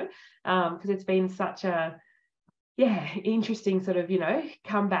photos, you know, because it's been such a, interesting sort of, you know,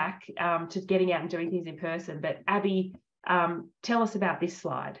 come back to getting out and doing things in person. But Abby, tell us about this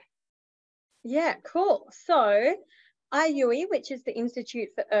slide. Yeah, cool. So IUI, which is the Institute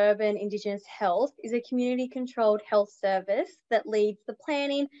for Urban Indigenous Health, is a community-controlled health service that leads the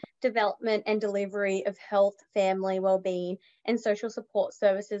planning, development and delivery of health, family wellbeing and social support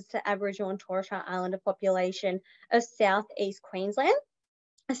services to Aboriginal and Torres Strait Islander population of southeast Queensland.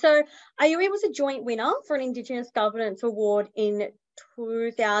 So IUI was a joint winner for an Indigenous Governance Award in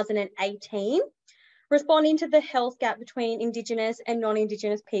 2018, responding to the health gap between Indigenous and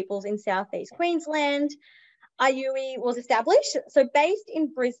non-Indigenous peoples in southeast Queensland. IUI was established. So based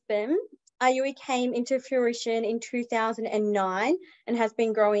in Brisbane, IUI came into fruition in 2009 and has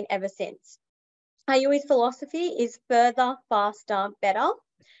been growing ever since. IUI's philosophy is further, faster, better,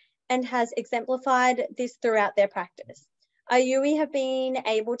 and has exemplified this throughout their practice. IUI have been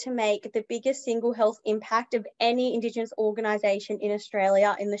able to make the biggest single health impact of any Indigenous organisation in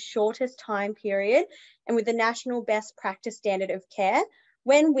Australia in the shortest time period and with the national best practice standard of care.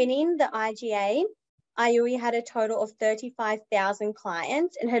 When winning the IGA, IUI had a total of 35,000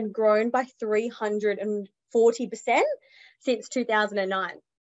 clients and had grown by 340% since 2009.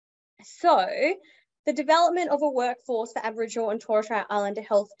 So the development of a workforce for Aboriginal and Torres Strait Islander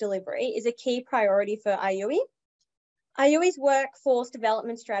health delivery is a key priority for IUI. IUI's workforce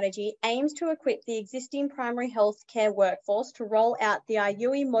development strategy aims to equip the existing primary healthcare workforce to roll out the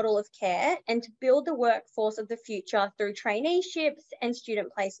IUI model of care and to build the workforce of the future through traineeships and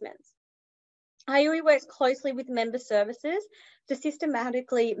student placements. IUI works closely with member services to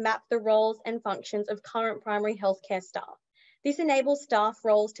systematically map the roles and functions of current primary healthcare staff. This enables staff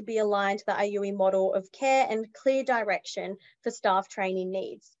roles to be aligned to the IUI model of care and clear direction for staff training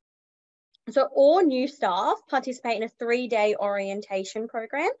needs. So all new staff participate in a 3-day orientation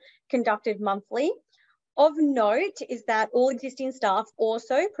program conducted monthly. Of note is that all existing staff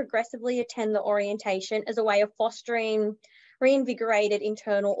also progressively attend the orientation as a way of fostering reinvigorated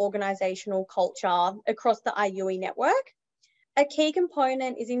internal organisational culture across the IUI network. A key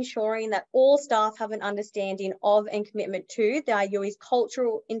component is ensuring that all staff have an understanding of and commitment to the IUI's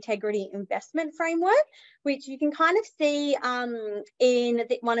cultural integrity investment framework, which you can kind of see in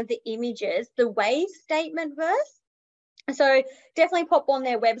one of the images, the WAVE statement verse. So definitely pop on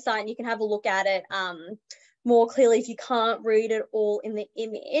their website and you can have a look at it more clearly if you can't read it all in the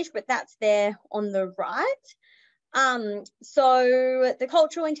image, but that's there on the right. So the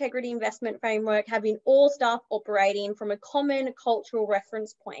cultural integrity investment framework, having all staff operating from a common cultural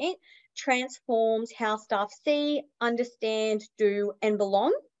reference point, transforms how staff see, understand, do, and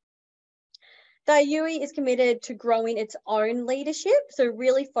belong. The IUI is committed to growing its own leadership, so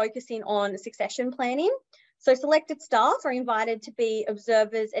really focusing on succession planning. So selected staff are invited to be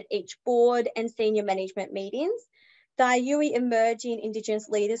observers at each board and senior management meetings. The IUI Emerging Indigenous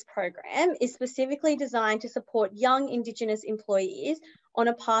Leaders Program is specifically designed to support young Indigenous employees on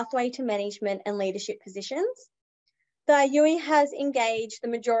a pathway to management and leadership positions. The IUI has engaged the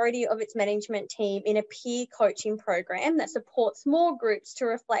majority of its management team in a peer coaching program that supports small groups to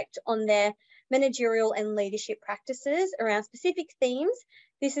reflect on their managerial and leadership practices around specific themes.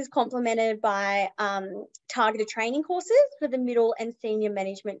 This is complemented by targeted training courses for the middle and senior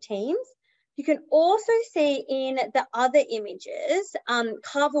management teams. You can also see in the other images,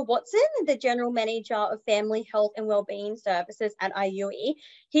 Carver Watson, the General Manager of Family Health and Wellbeing Services at IUI.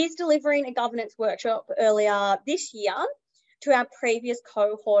 He's delivering a governance workshop earlier this year to our previous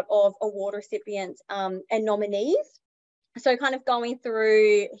cohort of award recipients and nominees. So kind of going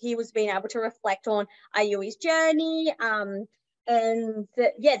through, he was being able to reflect on IUI's journey, and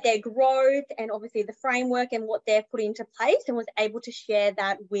their growth and obviously the framework and what they've put into place, and was able to share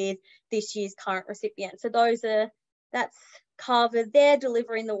that with this year's current recipients. So that's Carver there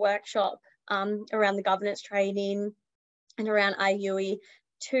delivering the workshop around the governance training and around IUI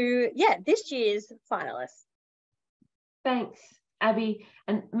to this year's finalists. Thanks, Abby.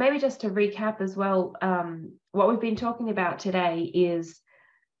 And maybe just to recap as well, what we've been talking about today is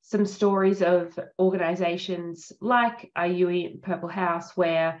some stories of organisations like IUI and Purple House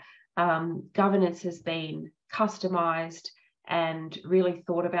where governance has been customised and really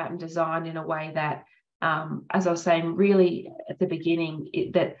thought about and designed in a way that, as I was saying, really at the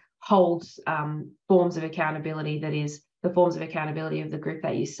beginning, that holds forms of accountability, that is the forms of accountability of the group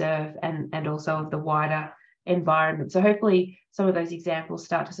that you serve and also of the wider environment. So hopefully some of those examples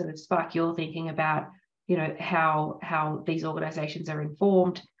start to sort of spark your thinking about, you know, how these organisations are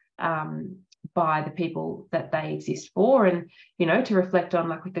informed by the people that they exist for, and, you know, to reflect on,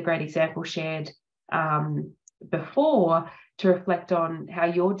 like with the great example shared before, to reflect on how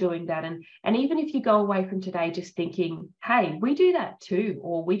you're doing that. And even if you go away from today just thinking, hey, we do that too,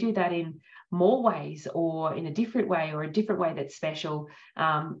 or we do that in more ways, or in a different way, or a different way that's special,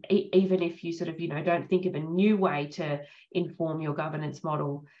 even if you sort of, don't think of a new way to inform your governance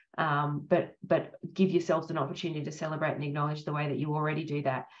model, but give yourselves an opportunity to celebrate and acknowledge the way that you already do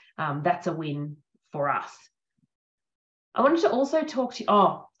that. That's a win for us. I wanted to also talk to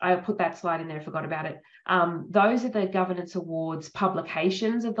you, I put that slide in there, I forgot about it. Those are the governance awards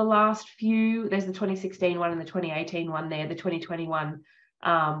publications of the last few. There's the 2016 one and the 2018 one there, the 2021,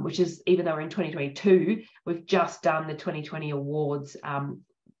 which is, even though we're in 2022, we've just done the 2020 awards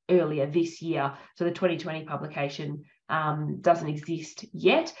earlier this year. So the 2020 publication doesn't exist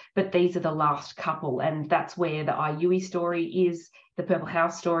yet, but these are the last couple, and that's where the IUE story is. The Purple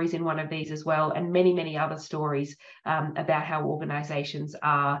House stories in one of these as well, and many, many other stories about how organisations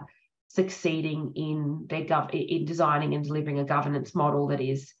are succeeding in their in designing and delivering a governance model that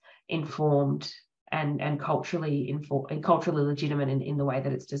is informed and culturally legitimate in the way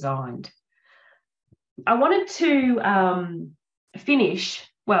that it's designed. I wanted to finish,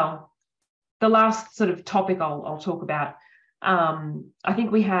 well, the last sort of topic I'll talk about. I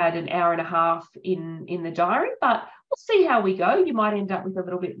think we had an hour and a half in the diary, but we'll see how we go. You might end up with a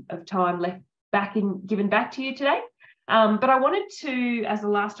little bit of time left given back to you today. But I wanted to, as the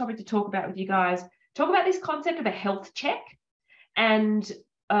last topic to talk about with you guys, talk about this concept of a health check. And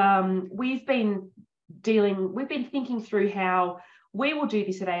we've been thinking through how we will do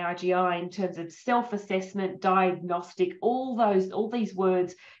this at AIGI in terms of self-assessment, diagnostic, all these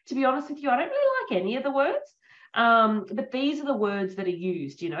words. To be honest with you, I don't really like any of the words. But these are the words that are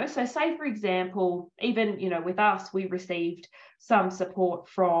used, So say, for example, even, with us, we received some support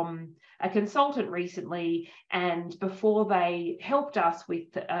from a consultant recently, and before they helped us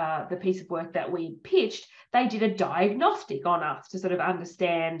with the piece of work that we pitched, they did a diagnostic on us to sort of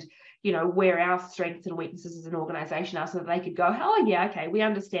understand, where our strengths and weaknesses as an organisation are, so that they could go, oh, yeah, okay, we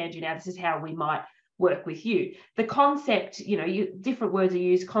understand you now. This is how we might work with you. The concept, different words are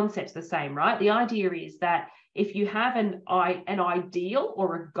used, concept's the same, right? The idea is that if you have an ideal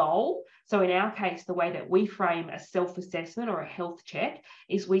or a goal, so in our case, the way that we frame a self-assessment or a health check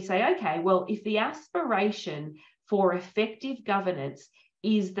is we say, okay, well, if the aspiration for effective governance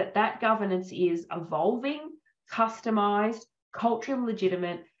is that governance is evolving, customised, culturally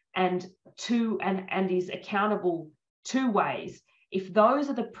legitimate, and is accountable two ways, if those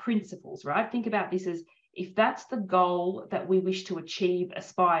are the principles, right? Think about this as, if that's the goal that we wish to achieve,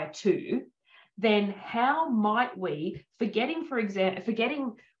 aspire to, then how might we, forgetting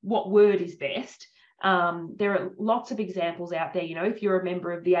what word is best, there are lots of examples out there. If you're a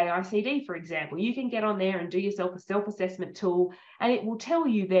member of the AICD, for example, you can get on there and do yourself a self-assessment tool, and it will tell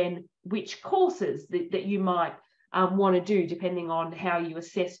you then which courses that you might want to do, depending on how you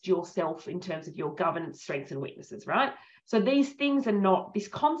assessed yourself in terms of your governance strengths and weaknesses, right? So these things this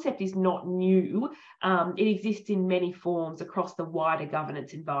concept is not new. It exists in many forms across the wider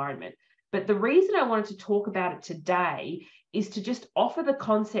governance environment. But the reason I wanted to talk about it today is to just offer the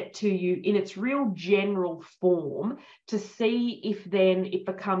concept to you in its real general form, to see if then it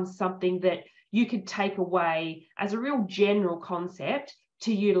becomes something that you could take away as a real general concept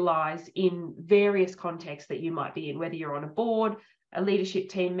to utilise in various contexts that you might be in, whether you're on a board, a leadership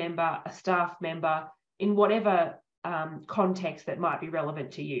team member, a staff member, in whatever context that might be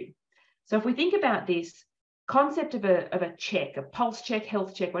relevant to you. So if we think about this concept of a check, a pulse check,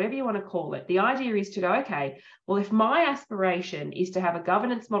 health check, whatever you want to call it, the idea is to go, okay, well, if my aspiration is to have a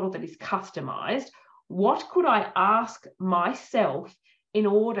governance model that is customised, what could I ask myself in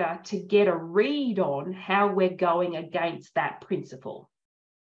order to get a read on how we're going against that principle?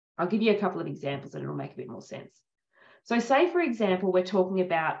 I'll give you a couple of examples and it'll make a bit more sense. So say, for example, we're talking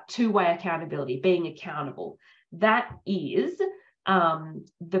about two-way accountability, being accountable. That is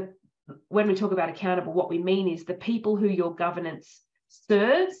when we talk about accountable, what we mean is the people who your governance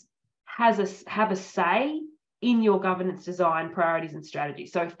serves have a say in your governance design, priorities and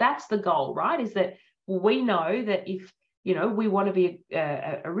strategies. So if that's the goal, right, is that we know that if we want to be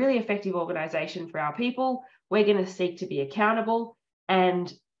a really effective organisation for our people, we're going to seek to be accountable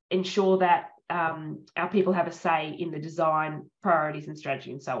and ensure that our people have a say in the design, priorities and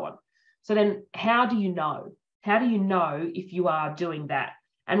strategy and so on. So then how do you know? How do you know if you are doing that?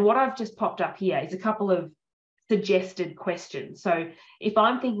 And what I've just popped up here is a couple of suggested questions. So if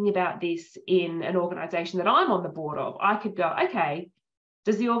I'm thinking about this in an organisation that I'm on the board of, I could go, okay,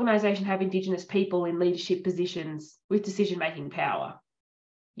 does the organisation have Indigenous people in leadership positions with decision-making power?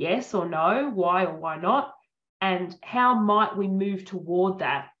 Yes or no? Why or why not? And how might we move toward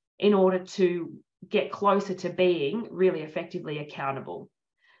that in order to get closer to being really effectively accountable?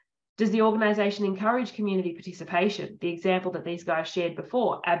 Does the organisation encourage community participation? The example that these guys shared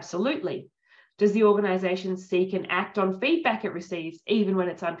before, absolutely. Does the organisation seek and act on feedback it receives, even when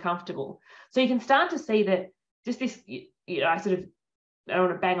it's uncomfortable? So you can start to see that just this, I don't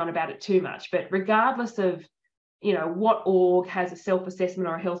want to bang on about it too much, but regardless of, what org has a self-assessment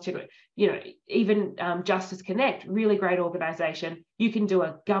or a health check, even Justice Connect, really great organisation, you can do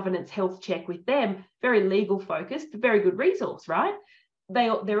a governance health check with them, very legal focused, very good resource, right?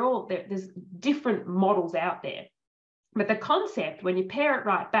 There's different models out there. But the concept, when you pair it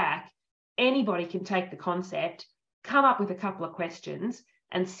right back, anybody can take the concept, come up with a couple of questions,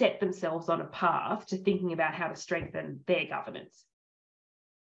 and set themselves on a path to thinking about how to strengthen their governance.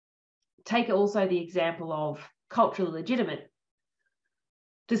 Take also the example of culturally legitimate.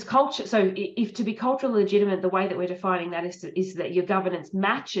 Does culture, so if to be culturally legitimate, the way that we're defining that is that your governance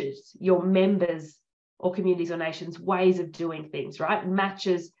matches your members or communities or nations' ways of doing things, right?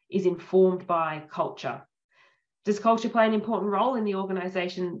 Matches, is informed by culture. Does culture play an important role in the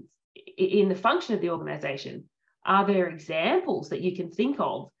organisation, in the function of the organisation? Are there examples that you can think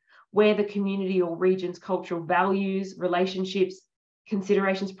of where the community or region's cultural values, relationships,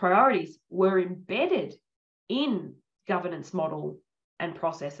 considerations, priorities were embedded in governance model and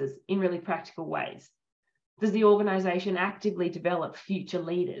processes in really practical ways? Does the organisation actively develop future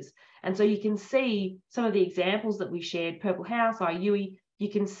leaders? And so you can see some of the examples that we shared, Purple House, IUI, you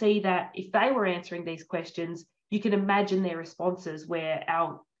can see that if they were answering these questions, you can imagine their responses where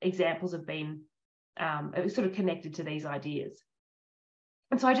our examples have been sort of connected to these ideas.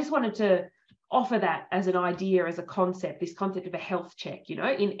 And so I just wanted to offer that as an idea, as a concept, this concept of a health check, in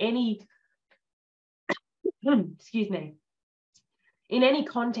any, excuse me, in any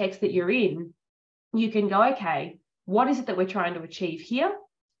context that you're in, you can go, okay, what is it that we're trying to achieve here?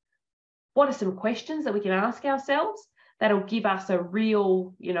 What are some questions that we can ask ourselves that'll give us a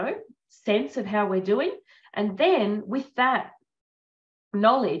real, sense of how we're doing? And then with that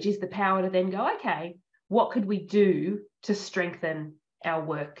knowledge is the power to then go, okay, what could we do to strengthen our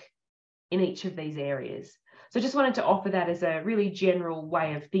work in each of these areas? So I just wanted to offer that as a really general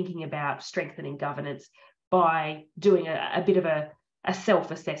way of thinking about strengthening governance by doing a bit of a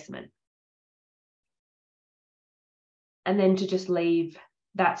self-assessment. And then to just leave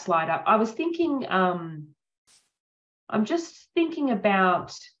that slide up. I was thinking, I'm just thinking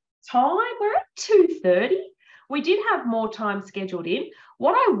about time. We're at 2:30. We did have more time scheduled in.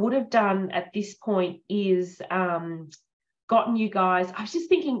 What I would have done at this point is gotten you guys, I was just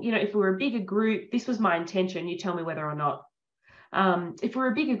thinking, if we were a bigger group, this was my intention, you tell me whether or not. If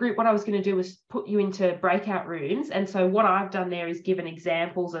we're a bigger group, what I was going to do was put you into breakout rooms. And so what I've done there is given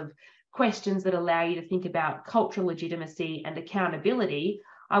examples of questions that allow you to think about cultural legitimacy and accountability.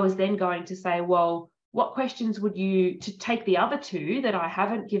 I was then going to say, well, what questions would you, to take the other two that I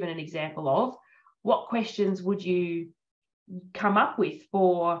haven't given an example of, what questions would you come up with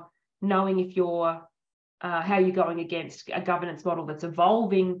for knowing if you're, how you're going against a governance model that's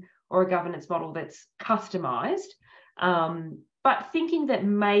evolving or a governance model that's customised, but thinking that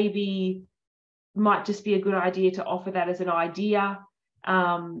maybe might just be a good idea to offer that as an idea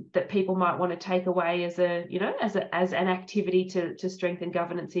that people might want to take away as as an activity to strengthen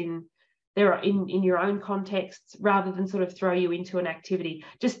governance in your own contexts, rather than sort of throw you into an activity.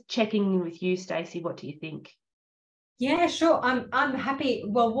 Just checking in with you, Stacey, what do you think? Yeah, sure. I'm happy.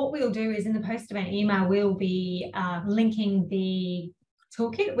 Well, what we'll do is in the post-event email, we'll be linking the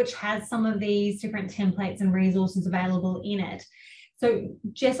toolkit, which has some of these different templates and resources available in it. So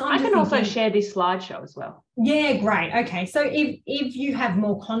Jess, I can also share this slideshow as well. Yeah, great. Okay. So if you have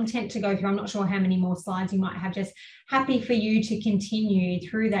more content to go through, I'm not sure how many more slides you might have, just happy for you to continue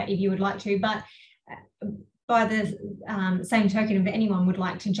through that if you would like to. But by the same token, if anyone would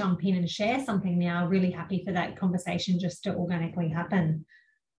like to jump in and share something now, really happy for that conversation just to organically happen.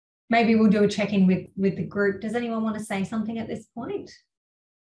 Maybe we'll do a check-in with the group. Does anyone want to say something at this point?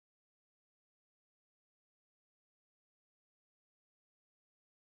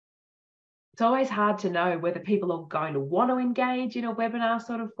 It's always hard to know whether people are going to want to engage in a webinar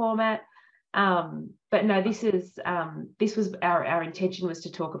sort of format. But no, this was our intention, was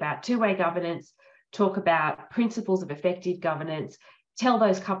to talk about two-way governance, talk about principles of effective governance, tell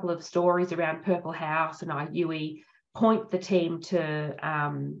those couple of stories around Purple House and IUI, point the team to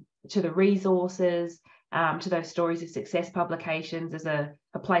the resources, to those stories of success publications as a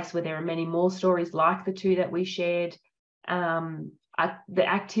place where there are many more stories like the two that we shared. The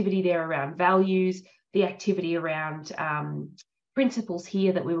activity there around values, the activity around principles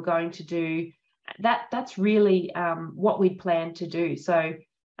here that we were going to do, that's really what we'd planned to do. So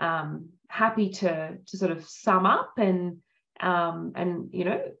happy to sort of sum up and you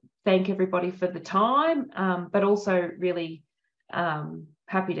know, thank everybody for the time, but also really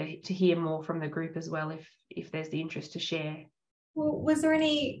happy to hear more from the group as well if there's the interest to share. Well, was there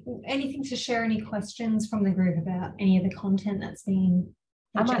anything to share, any questions from the group about any of the content that's been?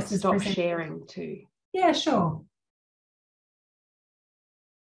 I might stop sharing too. Yeah, sure.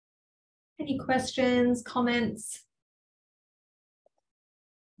 Any questions, comments?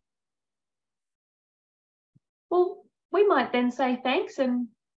 Well, we might then say thanks and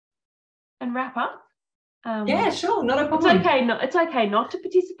wrap up. Yeah, sure, not a problem. It's okay not to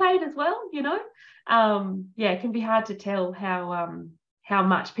participate as well, you know. Yeah, it can be hard to tell how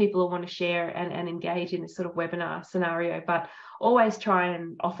much people want to share and engage in this sort of webinar scenario, but always try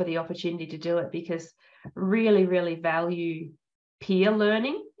and offer the opportunity to do it, because really, really value peer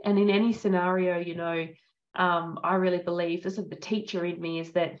learning. And in any scenario, you know, I really believe the teacher in me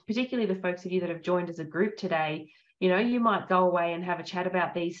is that, particularly the folks of you that have joined as a group today, you know, you might go away and have a chat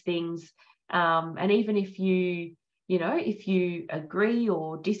about these things. And even if you agree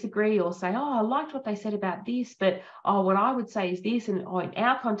or disagree or say, oh, I liked what they said about this, but oh, what I would say is this, and in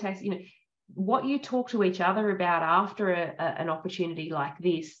our context, you know, what you talk to each other about after an opportunity like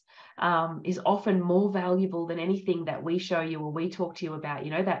this is often more valuable than anything that we show you or we talk to you about.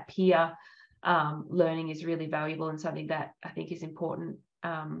 You know, that peer learning is really valuable and something that I think is important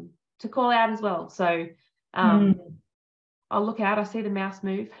to call out as well. So I'll look out. I see the mouse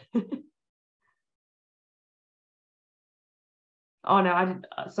move. Oh no, I didn't.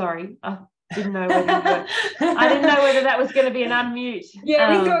 Sorry, I didn't know whether I didn't know whether that was going to be an unmute. Yeah,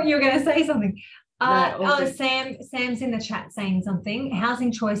 we thought you were going to say something. No, Sam's in the chat saying something.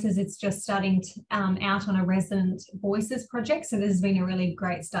 Housing Choices, it's just starting out on a resident voices project, so this has been a really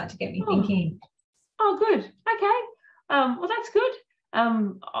great start to get me thinking. Oh, good. Okay. Well, that's good.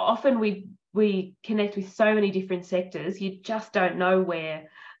 Often we connect with so many different sectors, you just don't know where.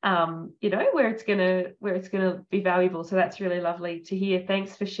 You know, where it's gonna be valuable. So that's really lovely to hear.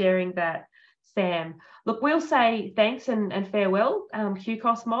 Thanks for sharing that, Sam. Look, we'll say thanks and farewell,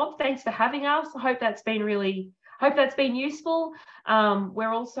 QCOS Mob. Thanks for having us. I hope that's been useful.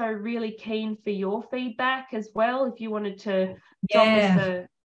 We're also really keen for your feedback as well. If you wanted to drop us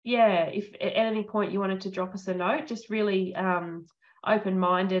if at any point you wanted to drop us a note, just really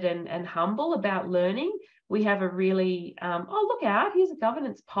open-minded and humble about learning. We have a really look out, here's a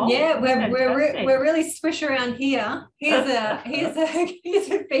governance poll. Yeah, we're really swish around here. Here's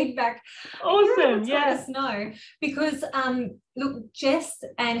a feedback. Awesome. Let us know, because look, Jess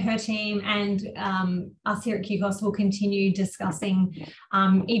and her team and us here at QCOS will continue discussing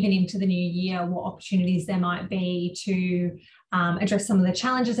even into the new year what opportunities there might be to address some of the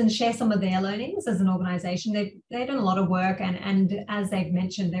challenges and share some of their learnings as an organisation. They've done a lot of work, and as they've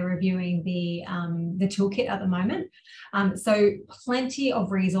mentioned, they're reviewing the toolkit at the moment. So plenty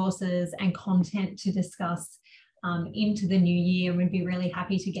of resources and content to discuss into the new year. We'd be really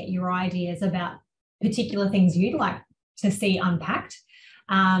happy to get your ideas about particular things you'd like to see unpacked,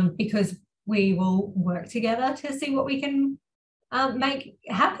 because we will work together to see what we can make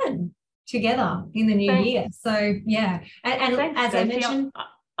happen together in the new year. So yeah, and thanks, as Stacey. I mentioned,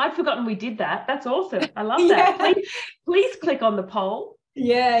 I'd forgotten we did that. That's awesome. I love that. Please click on the poll.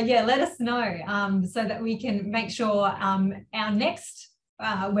 Yeah, let us know so that we can make sure our next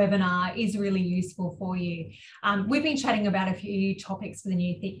webinar is really useful for you. We've been chatting about a few topics for the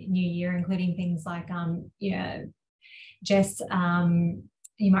new year, including things like Jess,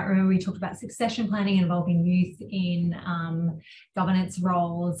 you might remember we talked about succession planning involving youth in governance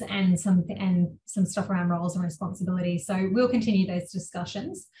roles and some stuff around roles and responsibilities. So we'll continue those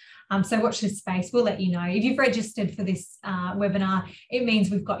discussions. So watch this space. We'll let you know. If you've registered for this webinar, it means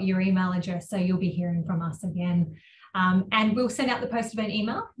we've got your email address, so you'll be hearing from us again. And we'll send out the post-event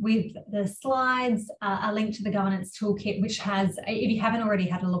email with the slides, a link to the governance toolkit, which has, if you haven't already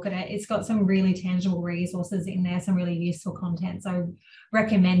had a look at it, it's got some really tangible resources in there, some really useful content. So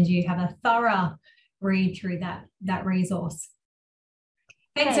recommend you have a thorough read through that resource.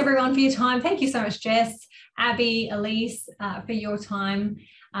 Thanks everyone for your time. Thank you so much, Jess, Abby, Elise, for your time.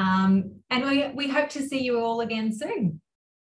 And we hope to see you all again soon.